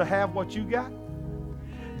somebody else to have what you got?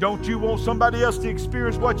 Don't you want somebody else to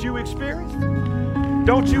experience what you experienced?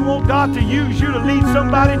 Don't you want God to use you to lead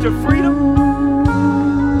somebody to freedom?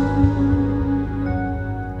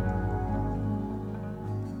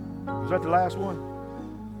 Was that the last one?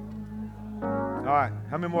 All right.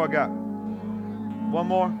 How many more I got? One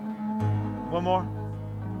more? One more?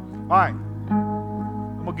 All right.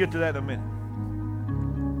 I'm going to get to that in a minute.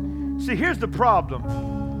 See, here's the problem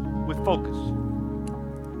with focus.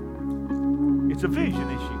 It's a vision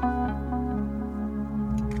issue.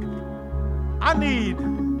 I need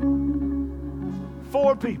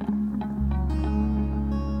 4 people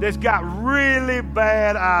that's got really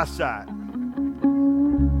bad eyesight,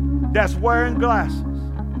 that's wearing glasses,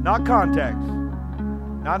 not contacts.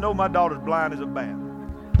 Now, I know my daughter's blind as a bat.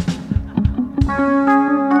 She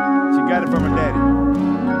got it from her daddy.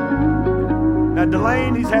 Now,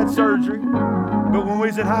 Delane, he's had surgery, but when we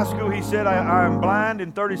was in high school, he said, I am blind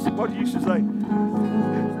in 36, what did you used to say?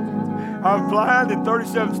 I'm blind in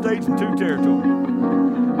 37 states and 2 territories.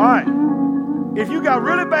 All right. If you got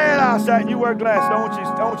really bad eyesight and you wear glasses, I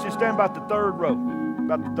want you to stand about the third row.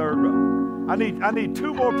 About the third row. I need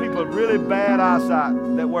 2 more people with really bad eyesight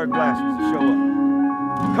that wear glasses to show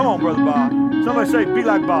up. Come on, Brother Bob. Somebody say, be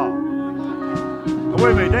like Bob. Oh,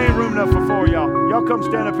 wait a minute, there ain't room enough for 4 of y'all. Y'all come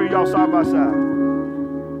stand up here, y'all side by side.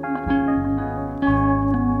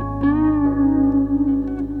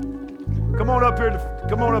 Come on up here in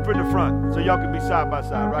the front so y'all can be side by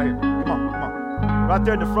side right here. Come on. Right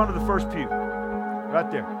there in the front of the first pew. Right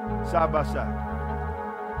there, side by side.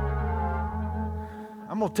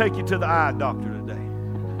 I'm going to take you to the eye doctor today.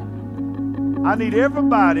 I need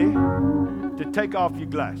everybody to take off your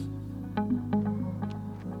glasses.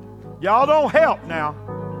 Y'all don't help now.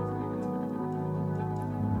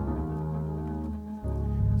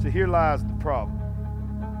 So here lies the problem.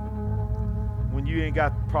 When you ain't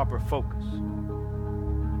got the proper focus.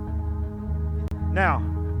 Now,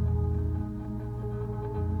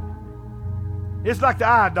 it's like the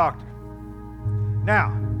eye doctor.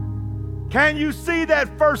 Now, can you see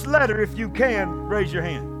that first letter? If you can, raise your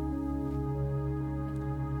hand.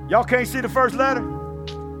 Y'all can't see the first letter?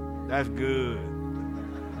 That's good.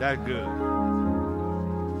 That's good.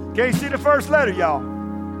 Can't see the first letter, y'all.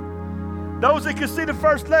 Those that can see the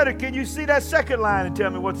first letter, can you see that second line and tell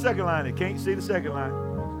me what the second line is? Can't see the second line.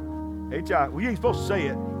 H.I. Well, you ain't supposed to say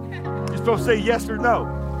it. You're supposed to say yes or no.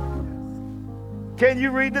 Can you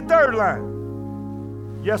read the third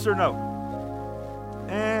line? Yes or no?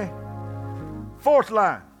 And fourth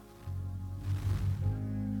line.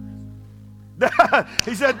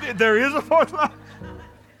 He said there is a fourth line.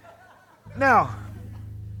 Now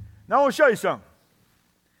I want to show you something.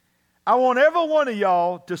 I want every one of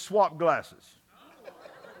y'all to swap glasses.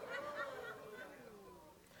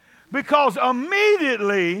 Because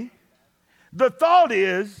immediately the thought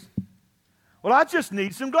is, well, I just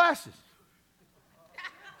need some glasses.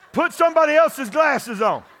 Put somebody else's glasses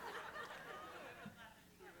on.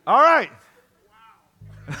 All right.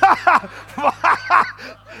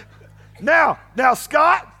 Now,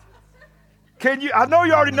 Scott, can you, I know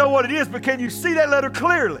you already know what it is, but can you see that letter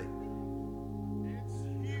clearly?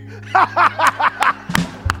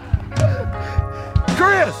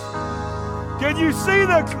 Chris, can you see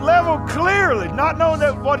the level clearly? Not knowing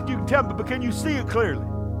that what you can tell me, but can you see it clearly?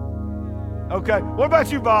 Okay. What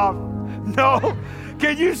about you, Bob? No.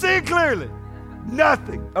 Can you see it clearly?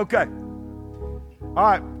 Nothing. Okay. All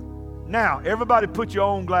right. Now, everybody put your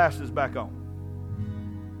own glasses back on.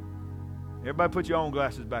 Everybody put your own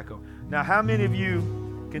glasses back on. Now, how many of you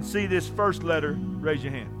can see this first letter? Raise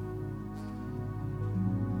your hand.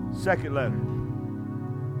 Second letter.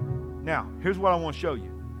 Now, here's what I want to show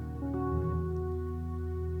you.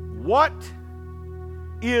 What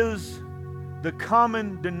is the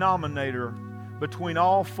common denominator between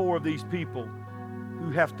all 4 of these people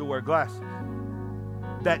who have to wear glasses?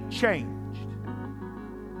 That changed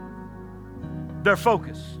their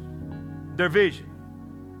focus, their vision.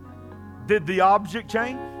 Did the object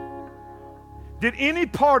change? Did any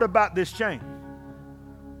part about this change?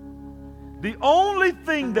 The only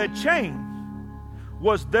thing that changed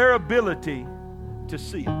was their ability to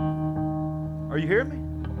see it. Are you hearing me?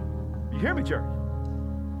 You hear me, church?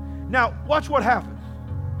 Now, watch what happens.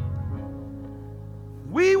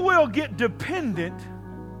 We will get dependent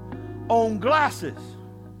on glasses,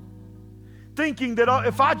 thinking that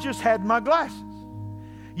if I just had my glasses.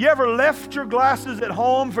 You ever left your glasses at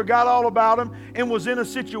home, forgot all about them, and was in a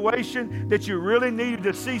situation that you really needed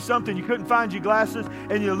to see something, you couldn't find your glasses,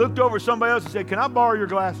 and you looked over at somebody else and said, can I borrow your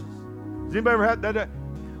glasses? Has anybody ever had that?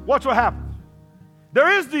 Watch what happens. There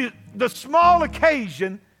is the small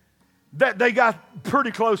occasion that they got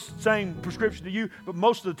pretty close same prescription to you, but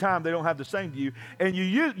most of the time they don't have the same to you, and you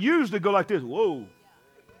usually go like this, whoa,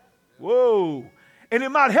 whoa. And it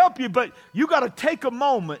might help you, but you got to take a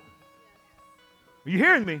moment. Are you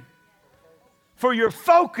hearing me? For your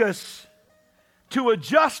focus to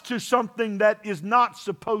adjust to something that is not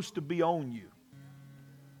supposed to be on you.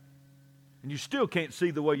 And you still can't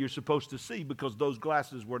see the way you're supposed to see because those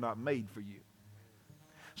glasses were not made for you.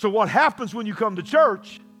 So what happens when you come to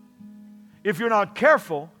church, if you're not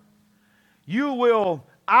careful, you will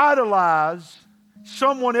idolize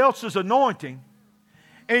someone else's anointing,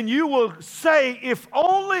 and you will say, if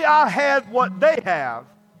only I had what they have.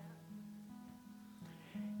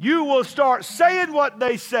 You will start saying what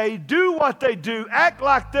they say, do what they do, act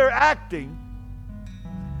like they're acting,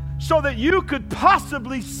 so that you could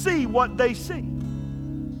possibly see what they see.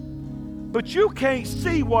 But you can't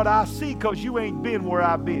see what I see because you ain't been where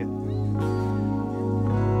I've been.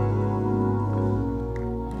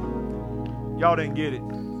 Y'all didn't get it.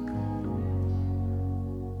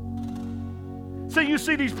 See, you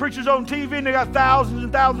see these preachers on TV and they got thousands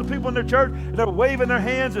and thousands of people in their church and they're waving their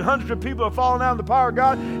hands and hundreds of people are falling out in the power of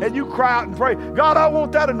God, and you cry out and pray, God, I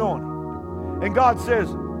want that anointing. And God says,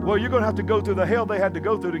 well, you're going to have to go through the hell they had to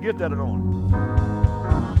go through to get that anointing.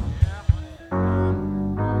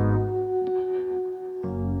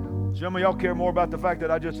 Some of y'all care more about the fact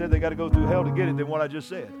that I just said they got to go through hell to get it than what I just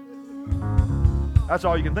said. That's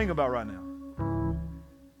all you can think about right now.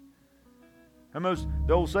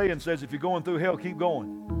 The old saying says, if you're going through hell, keep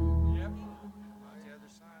going.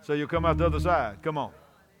 So you'll come out the other side. Come on.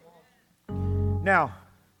 Now,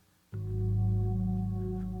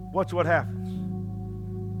 watch what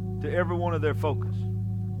happens to every one of their focus.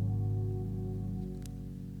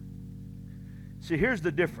 See, here's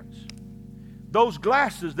the difference. Those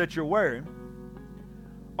glasses that you're wearing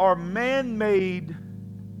are man-made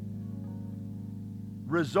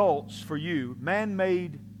results for you,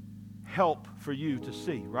 man-made help for you to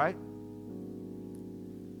see, right?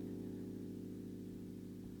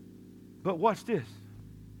 But watch this.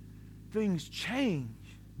 Things change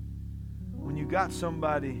when you got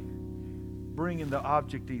somebody bringing the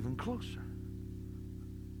object even closer.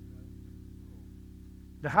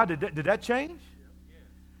 Now, how did that change?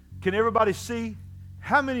 Can everybody see?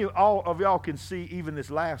 How many of y'all can see even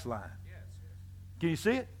this last line? Can you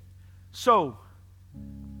see it? So,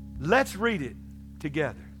 let's read it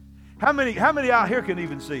together. How many out here can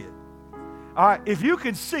even see it? All right, if you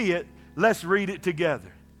can see it, let's read it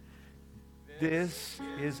together. This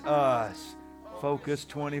is us. Focus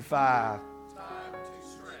 25.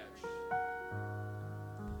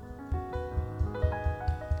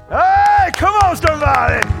 Hey, come on,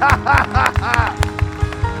 somebody.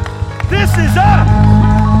 This is us.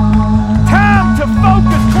 Time to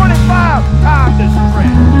focus 25. Time to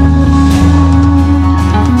stretch.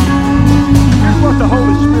 Here's what the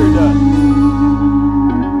Holy Spirit does.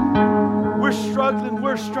 We're struggling.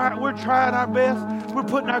 We're trying our best. We're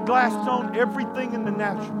putting our glasses on, everything in the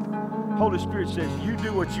natural. Holy Spirit says, you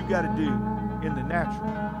do what you got to do in the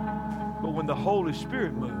natural. But when the Holy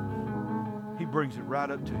Spirit moves, He brings it right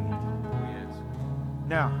up to you.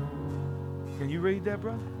 Now, can you read that,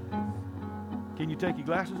 brother? Can you take your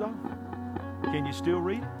glasses off? Can you still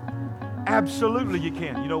read it? Absolutely you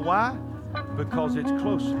can. You know why? Because it's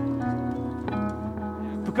closer.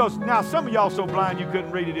 Because now some of y'all so blind you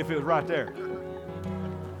couldn't read it if it was right there.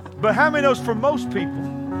 But how many knows for most people,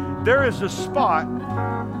 there is a spot.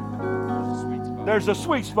 There's a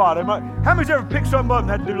sweet spot. How many's ever picked something up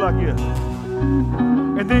and had to do like this?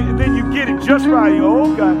 And then you get it just right. You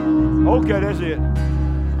go, okay, that's it.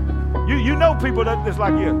 You know people that's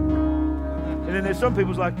like this. And then there's some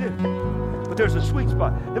people's like this. But there's a sweet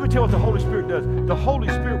spot. Let me tell you what the Holy Spirit does. The Holy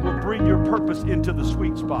Spirit will bring your purpose into the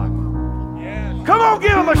sweet spot. Yes. Come on,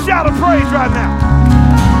 give Him a shout of praise right now.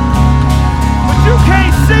 But you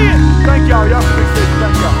can't see it. Thank y'all. Y'all can see it.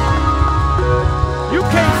 Thank y'all. You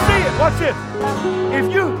can't see it. Watch this.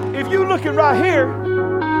 If you looking right here,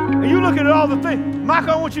 and you looking at all the things,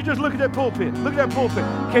 Michael, I want you to just look at that pulpit. Look at that pulpit.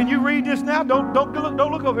 Can you read this now? Don't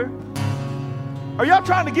look over here. Are y'all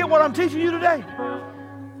trying to get what I'm teaching you today?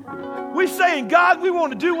 We're saying, God, we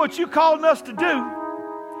want to do what you called us to do.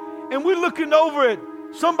 And we're looking over at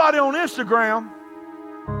somebody on Instagram.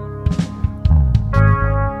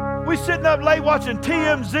 We're sitting up late watching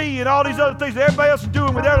TMZ and all these other things that everybody else is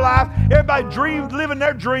doing with their life. Everybody living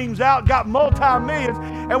their dreams out, got multi-millions.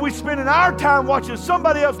 And we're spending our time watching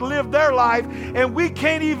somebody else live their life. And we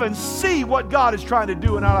can't even see what God is trying to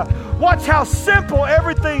do in our life. Watch how simple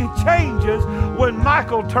everything changes when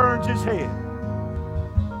Michael turns his head.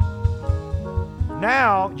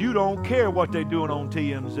 Now you don't care what they're doing on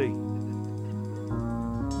TMZ.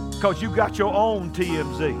 Because you got your own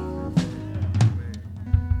TMZ.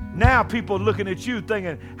 Now people are looking at you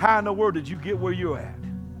thinking, how in the world did you get where you're at?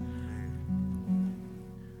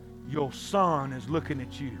 Your son is looking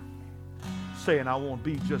at you saying, I want to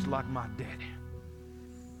be just like my daddy.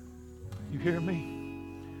 You hear me?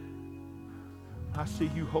 I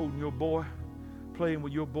see you holding your boy, playing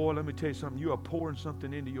with your boy. Let me tell you something. You are pouring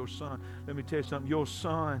something into your son. Let me tell you something. Your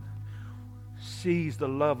son sees the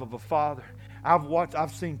love of a father.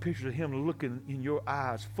 I've seen pictures of him looking in your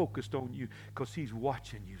eyes, focused on you, because he's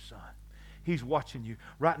watching you, son. He's watching you.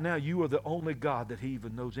 Right now, you are the only God that he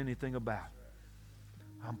even knows anything about.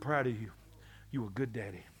 I'm proud of you. You're a good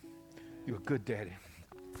daddy. You're a good daddy.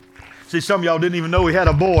 See, some of y'all didn't even know he had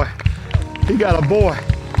a boy. He got a boy.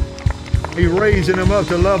 He's raising him up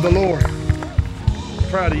to love the Lord.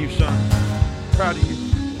 Proud of you, son. Proud of you.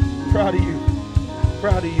 Proud of you.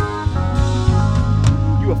 Proud of you.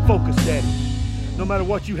 You're a focused daddy. No matter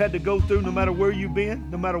what you had to go through, no matter where you've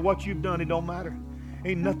been, no matter what you've done, it don't matter.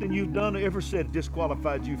 Ain't nothing you've done or ever said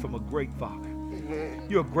disqualified you from a great father.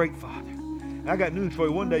 You're a great father. I got news for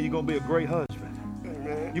you. One day you're going to be a great husband.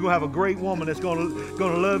 You're going to have a great woman that's going to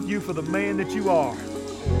love you for the man that you are.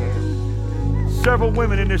 Several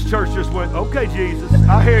women in this church just went, okay, Jesus,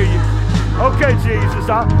 I hear you. Okay, Jesus,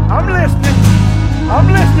 I'm listening.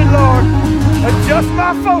 I'm listening, Lord. Adjust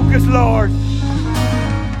my focus, Lord.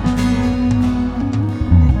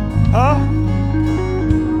 Huh?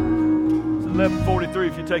 It's 11:43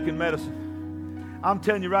 if you're taking medicine. I'm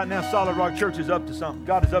telling you right now, Solid Rock Church is up to something.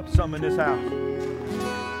 God is up to something in this house.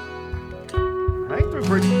 I ain't through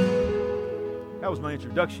preaching. That was my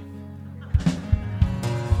introduction.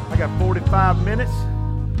 I got 45 minutes.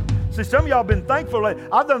 See, some of y'all been thankful.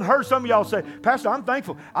 I've done heard some of y'all say, Pastor, I'm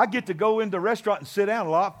thankful. I get to go into a restaurant and sit down a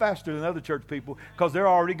lot faster than other church people because they're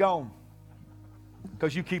already gone.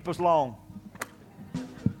 Because you keep us long.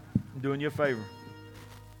 I'm doing you a favor.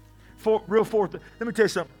 Let me tell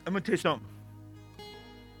you something.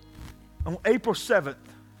 On April 7th,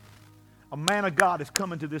 a man of God is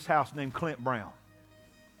coming to this house named Clint Brown.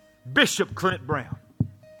 Bishop Clint Brown.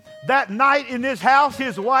 That night in this house,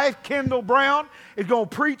 his wife, Kendall Brown, is going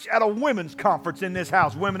to preach at a women's conference in this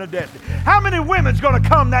house, Women of Destiny. How many women's going to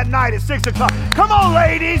come that night at 6 o'clock? Come on,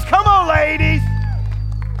 ladies. Come on, ladies.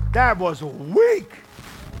 That was weak.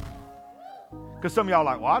 Because some of y'all are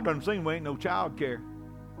like, well, I done seen we ain't no child care.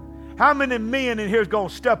 How many men in here is going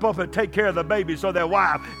to step up and take care of the baby so their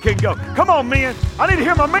wife can go? Come on, men. I need to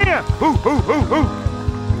hear my men. Hoo, hoo, hoo, hoo.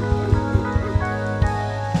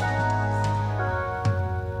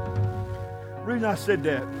 The reason I said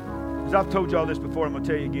that is I've told y'all this before. I'm going to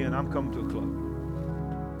tell you again. I'm coming to a close.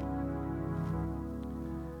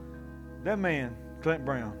 That man, Clint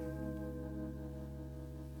Brown,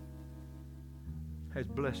 has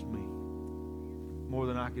blessed me more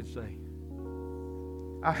than I could say.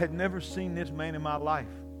 I had never seen this man in my life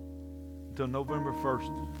until November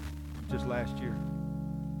 1st, just last year.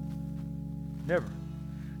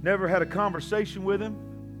 Never had a conversation with him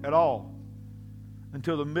at all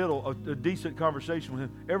until the middle of a decent conversation with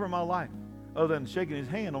him ever in my life, other than shaking his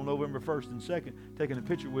hand on November 1st and 2nd, taking a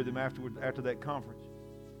picture with him after that conference.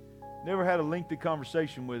 Never had a lengthy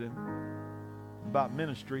conversation with him about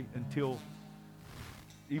ministry until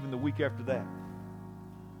even the week after that.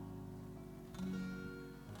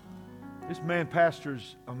 This man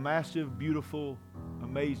pastors a massive, beautiful,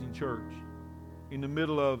 amazing church in the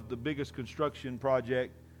middle of the biggest construction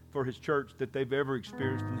project for his church that they've ever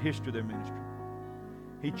experienced in the history of their ministry.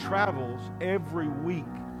 He travels every week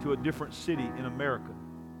to a different city in America,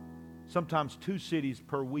 sometimes 2 cities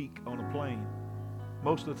per week on a plane,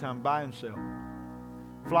 most of the time by himself.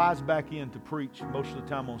 Flies back in to preach most of the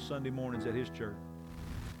time on Sunday mornings at his church.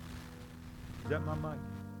 Is that my mic?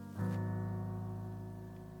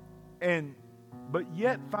 But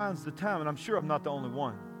yet finds the time, and I'm sure I'm not the only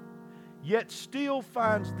one, yet still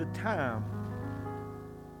finds the time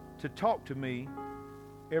to talk to me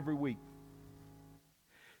every week.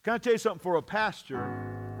 Can I tell you something? For a pastor,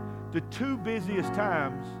 the 2 busiest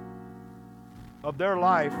times of their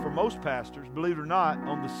life for most pastors, believe it or not,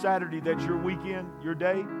 on the Saturday that's your weekend, your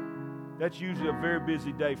day, that's usually a very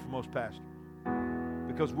busy day for most pastors.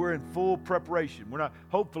 Because we're in full preparation. We're not,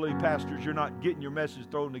 hopefully, pastors, you're not getting your message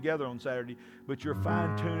thrown together on Saturday, but you're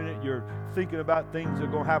fine-tuning it. You're thinking about things that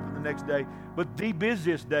are going to happen the next day. But the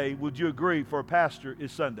busiest day, would you agree, for a pastor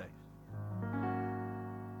is Sunday.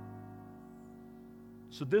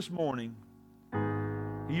 So this morning,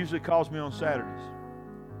 he usually calls me on Saturdays.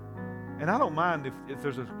 And I don't mind if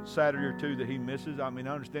there's a Saturday or 2 that he misses. I mean,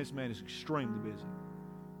 I understand this man is extremely busy.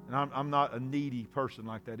 And I'm not a needy person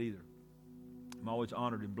like that either. I'm always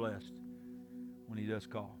honored and blessed when he does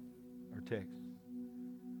call or text.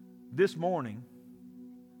 This morning,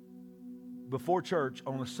 before church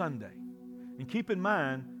on a Sunday, and keep in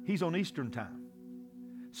mind, he's on Eastern time.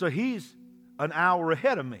 So he's an hour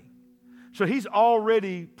ahead of me. So he's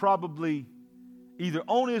already probably either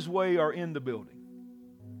on his way or in the building.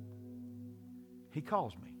 He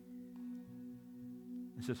calls me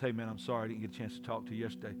and says, hey man, I'm sorry I didn't get a chance to talk to you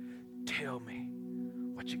yesterday. Tell me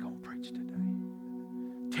what you're going to preach today.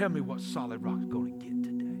 Tell me what Solid Rock's going to get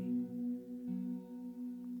today.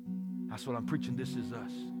 That's what I'm preaching. This is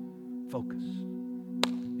us. Focus.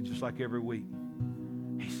 And just like every week,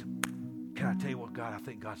 he said, can I tell you what God, I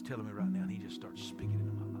think God's telling me right now? And he just starts speaking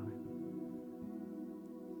into my life.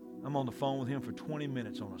 I'm on the phone with him for 20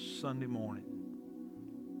 minutes on a Sunday morning.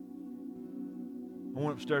 I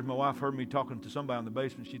went upstairs. My wife heard me talking to somebody in the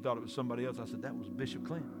basement. She thought it was somebody else. I said, that was Bishop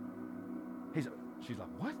Clint. She's like,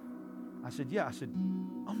 what? I said, yeah. I said,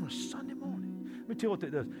 on a Sunday morning. Let me tell you what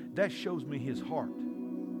that does. That shows me his heart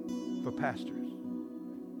for pastors.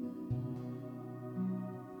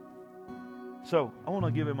 So I want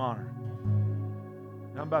to give him honor.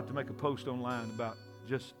 And I'm about to make a post online about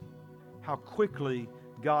just how quickly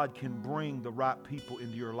God can bring the right people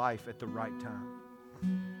into your life at the right time.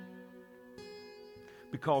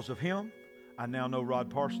 Because of him, I now know Rod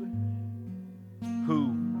Parsley,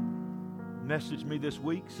 who messaged me this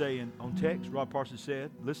week saying on text, Rod Parsley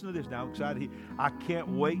said, listen to this now, I'm excited. I can't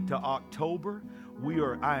wait till October.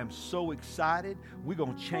 I am so excited. We're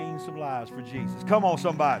going to change some lives for Jesus. Come on,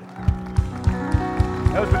 somebody.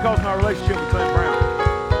 That was because of my relationship with Clint Brown.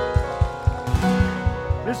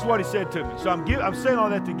 This is what he said to me. So I'm saying all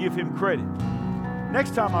that to give him credit.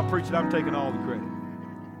 Next time I preach it, I'm taking all the credit.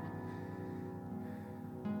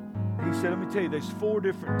 He said, let me tell you, there's 4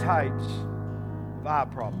 different types of eye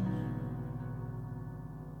problems.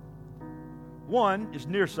 One is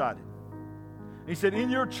nearsighted. He said, in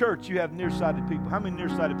your church, you have nearsighted people. How many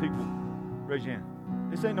nearsighted people? Raise your hand.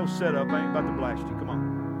 This ain't no setup. I ain't about to blast you. Come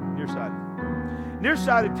on. Nearsighted.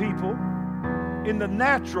 Nearsighted people in the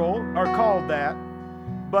natural are called that,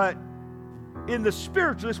 but in the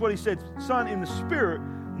spiritual, this is what he said, son, in the spirit,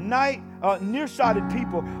 nearsighted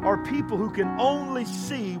people are people who can only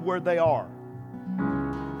see where they are.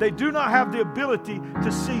 They do not have the ability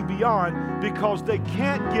to see beyond because they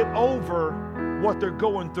can't get over what they're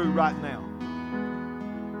going through right now.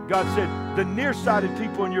 God said, the nearsighted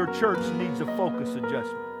people in your church needs a focus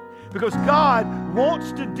adjustment. Because God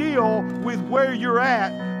wants to deal with where you're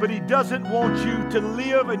at, but He doesn't want you to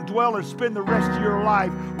live and dwell and spend the rest of your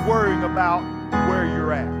life worrying about where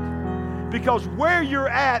you're at. Because where you're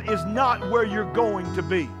at is not where you're going to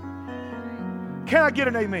be. Can I get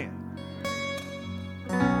an amen?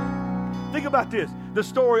 Think about this. The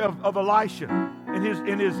story of Elisha and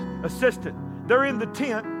his assistant. They're in the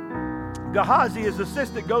tent. Gehazi, his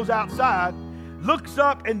assistant, goes outside, looks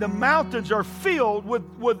up, and the mountains are filled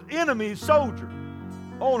with enemy soldiers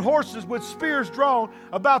on horses with spears drawn,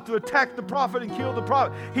 about to attack the prophet and kill the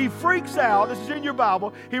prophet. He freaks out. This is in your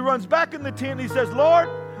Bible. He runs back in the tent and he says, Lord,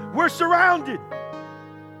 we're surrounded.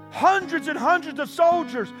 Hundreds and hundreds of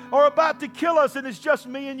soldiers are about to kill us, and it's just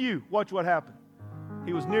me and you. Watch what happened.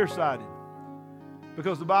 He was nearsighted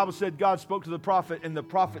because the Bible said God spoke to the prophet, and the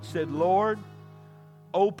prophet said, Lord,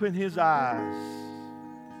 open his eyes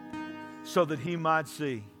so that he might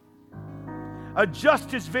see.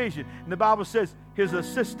 Adjust his vision. And the Bible says his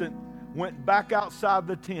assistant went back outside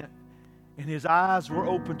the tent, and his eyes were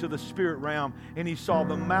open to the spirit realm, and he saw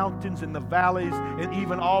the mountains and the valleys, and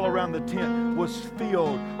even all around the tent was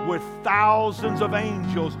filled with thousands of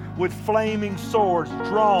angels with flaming swords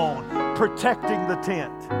drawn, protecting the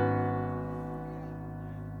tent.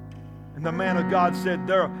 And the man of God said,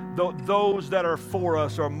 those that are for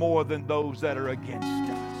us are more than those that are against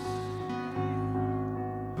us.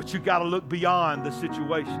 But you got to look beyond the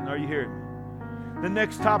situation. Are you hearing me? The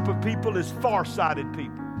next type of people is farsighted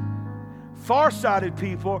people. Farsighted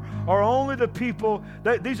people are only the people,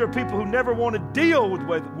 these are people who never want to deal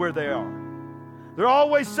with where they are. They're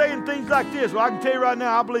always saying things like this. Well, I can tell you right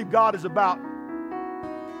now, I believe God is about.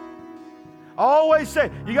 I always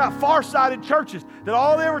say, you got farsighted churches that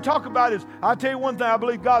all they ever talk about is, I'll tell you one thing, I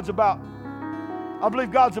believe God's about. I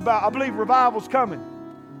believe revival's coming.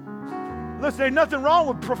 Listen, there's nothing wrong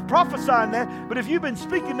with prophesying that, but if you've been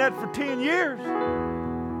speaking that for 10 years,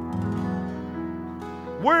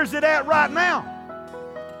 where's it at right now?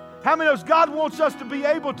 How many knows God wants us to be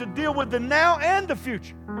able to deal with the now and the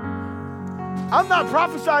future? I'm not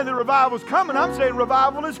prophesying that revival's coming. I'm saying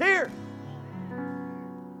revival is here.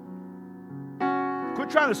 Quit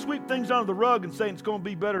trying to sweep things under the rug and saying it's going to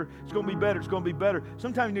be better, it's going to be better, it's going to be better.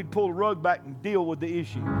 Sometimes you need to pull the rug back and deal with the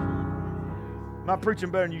issue. Am I preaching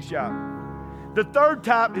better than you shout? The third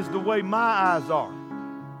type is the way my eyes are.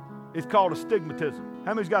 It's called astigmatism.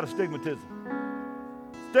 How many's got astigmatism?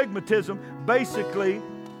 Astigmatism basically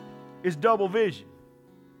is double vision.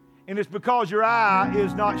 And it's because your eye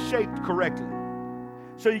is not shaped correctly.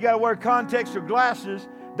 So you got to wear contacts or glasses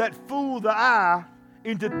that fool the eye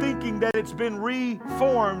into thinking that it's been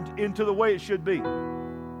reformed into the way it should be.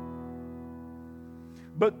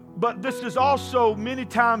 But this is also many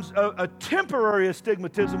times a temporary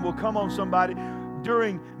astigmatism will come on somebody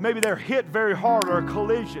during maybe they're hit very hard or a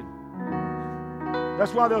collision.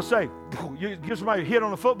 That's why they'll say, you give somebody a hit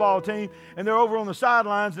on a football team and they're over on the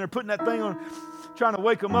sidelines and they're putting that thing on, trying to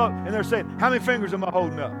wake them up, and they're saying, how many fingers am I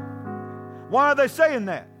holding up? Why are they saying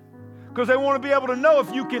that? Because they want to be able to know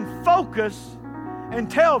if you can focus and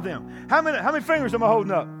tell them, how many fingers am I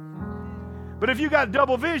holding up? But if you got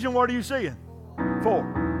double vision, what are you seeing?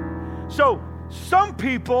 4. So some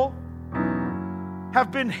people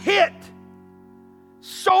have been hit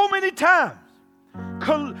so many times,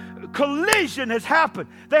 collision has happened.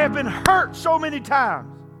 They have been hurt so many times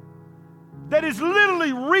that it's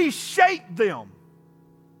literally reshaped them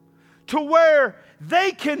to where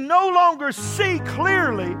they can no longer see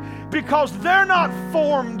clearly because they're not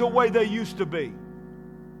formed the way they used to be.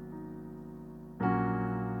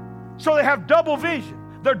 So they have double vision.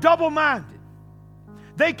 They're double-minded.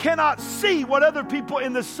 They cannot see what other people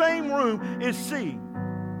in the same room is seeing.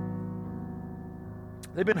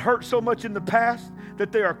 They've been hurt so much in the past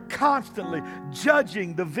that they are constantly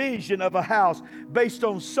judging the vision of a house based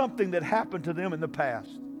on something that happened to them in the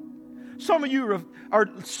past. Some of you are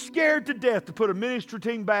scared to death to put a ministry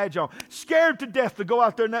team badge on. Scared to death to go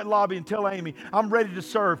out there in that lobby and tell Amy, I'm ready to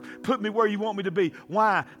serve. Put me where you want me to be.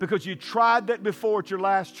 Why? Because you tried that before at your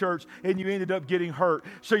last church and you ended up getting hurt.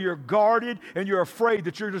 So you're guarded and you're afraid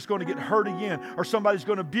that you're just going to get hurt again, or somebody's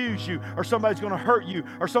going to abuse you, or somebody's going to hurt you,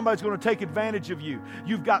 or somebody's going to take advantage of you.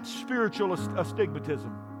 You've got spiritual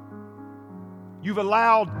astigmatism. You've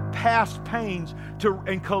allowed past pains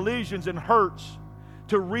and collisions and hurts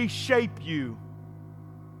to reshape you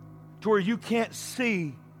to where you can't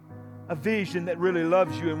see a vision that really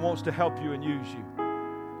loves you and wants to help you and use you.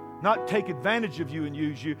 Not take advantage of you and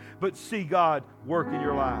use you, but see God work in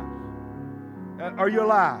your life. Are you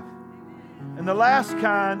alive? And the last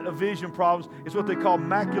kind of vision problems is what they call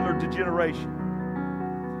macular degeneration.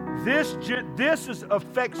 This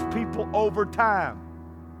affects people over time.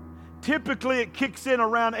 Typically, it kicks in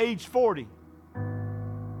around age 40.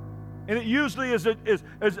 And it usually is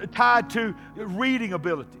tied to reading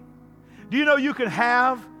ability. Do you know you can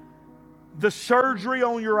have the surgery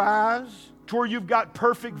on your eyes to where you've got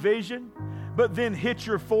perfect vision, but then hit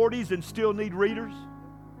your 40s and still need readers?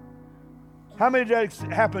 How many did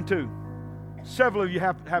that happen to? Several of you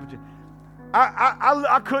have to.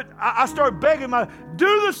 I started begging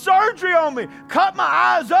do the surgery on me. Cut my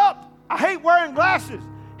eyes up. I hate wearing glasses.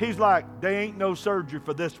 He's like, there ain't no surgery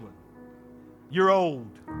for this one. You're old.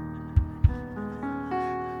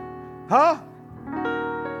 Huh?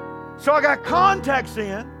 So I got contacts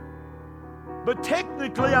in, but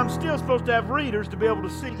technically I'm still supposed to have readers to be able to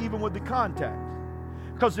see even with the contacts.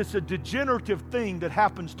 Because it's a degenerative thing that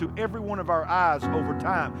happens to every one of our eyes over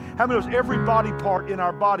time. How many knows every body part in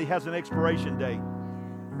our body has an expiration date?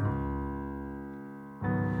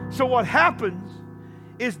 So what happens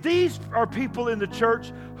is these are people in the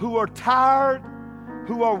church who are tired,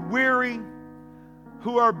 who are weary,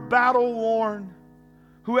 who are battle-worn,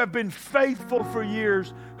 who have been faithful for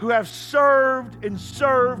years, who have served and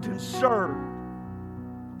served and served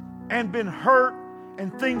and been hurt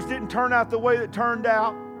and things didn't turn out the way that turned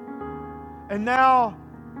out. And now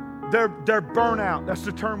they're burnout. That's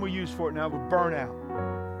the term we use for it now, we're burnout.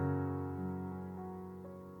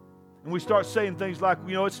 And we start saying things like,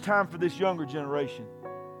 it's time for this younger generation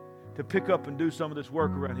to pick up and do some of this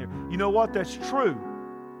work around here. You know what? That's true.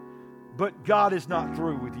 But God is not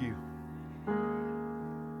through with you.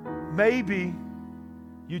 Maybe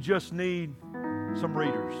you just need some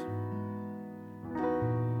readers.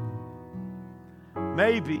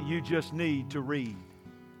 Maybe you just need to read.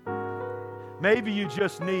 Maybe you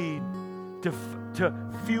just need to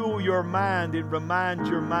fuel your mind and remind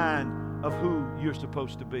your mind of who you're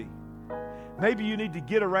supposed to be. Maybe you need to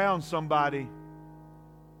get around somebody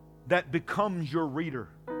that becomes your reader,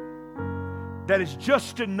 that is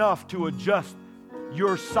just enough to adjust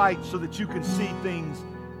your sight so that you can see things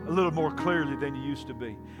a little more clearly than you used to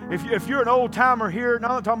be. If you're an old timer here, and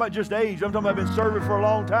I'm not talking about just age, I'm talking about been serving for a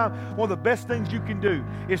long time, one of the best things you can do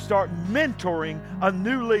is start mentoring a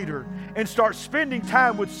new leader and start spending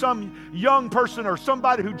time with some young person or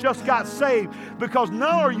somebody who just got saved, because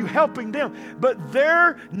not only are you helping them, but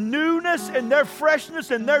their newness and their freshness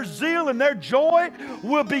and their zeal and their joy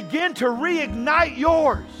will begin to reignite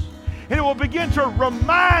yours. And it will begin to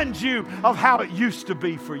remind you of how it used to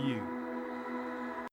be for you.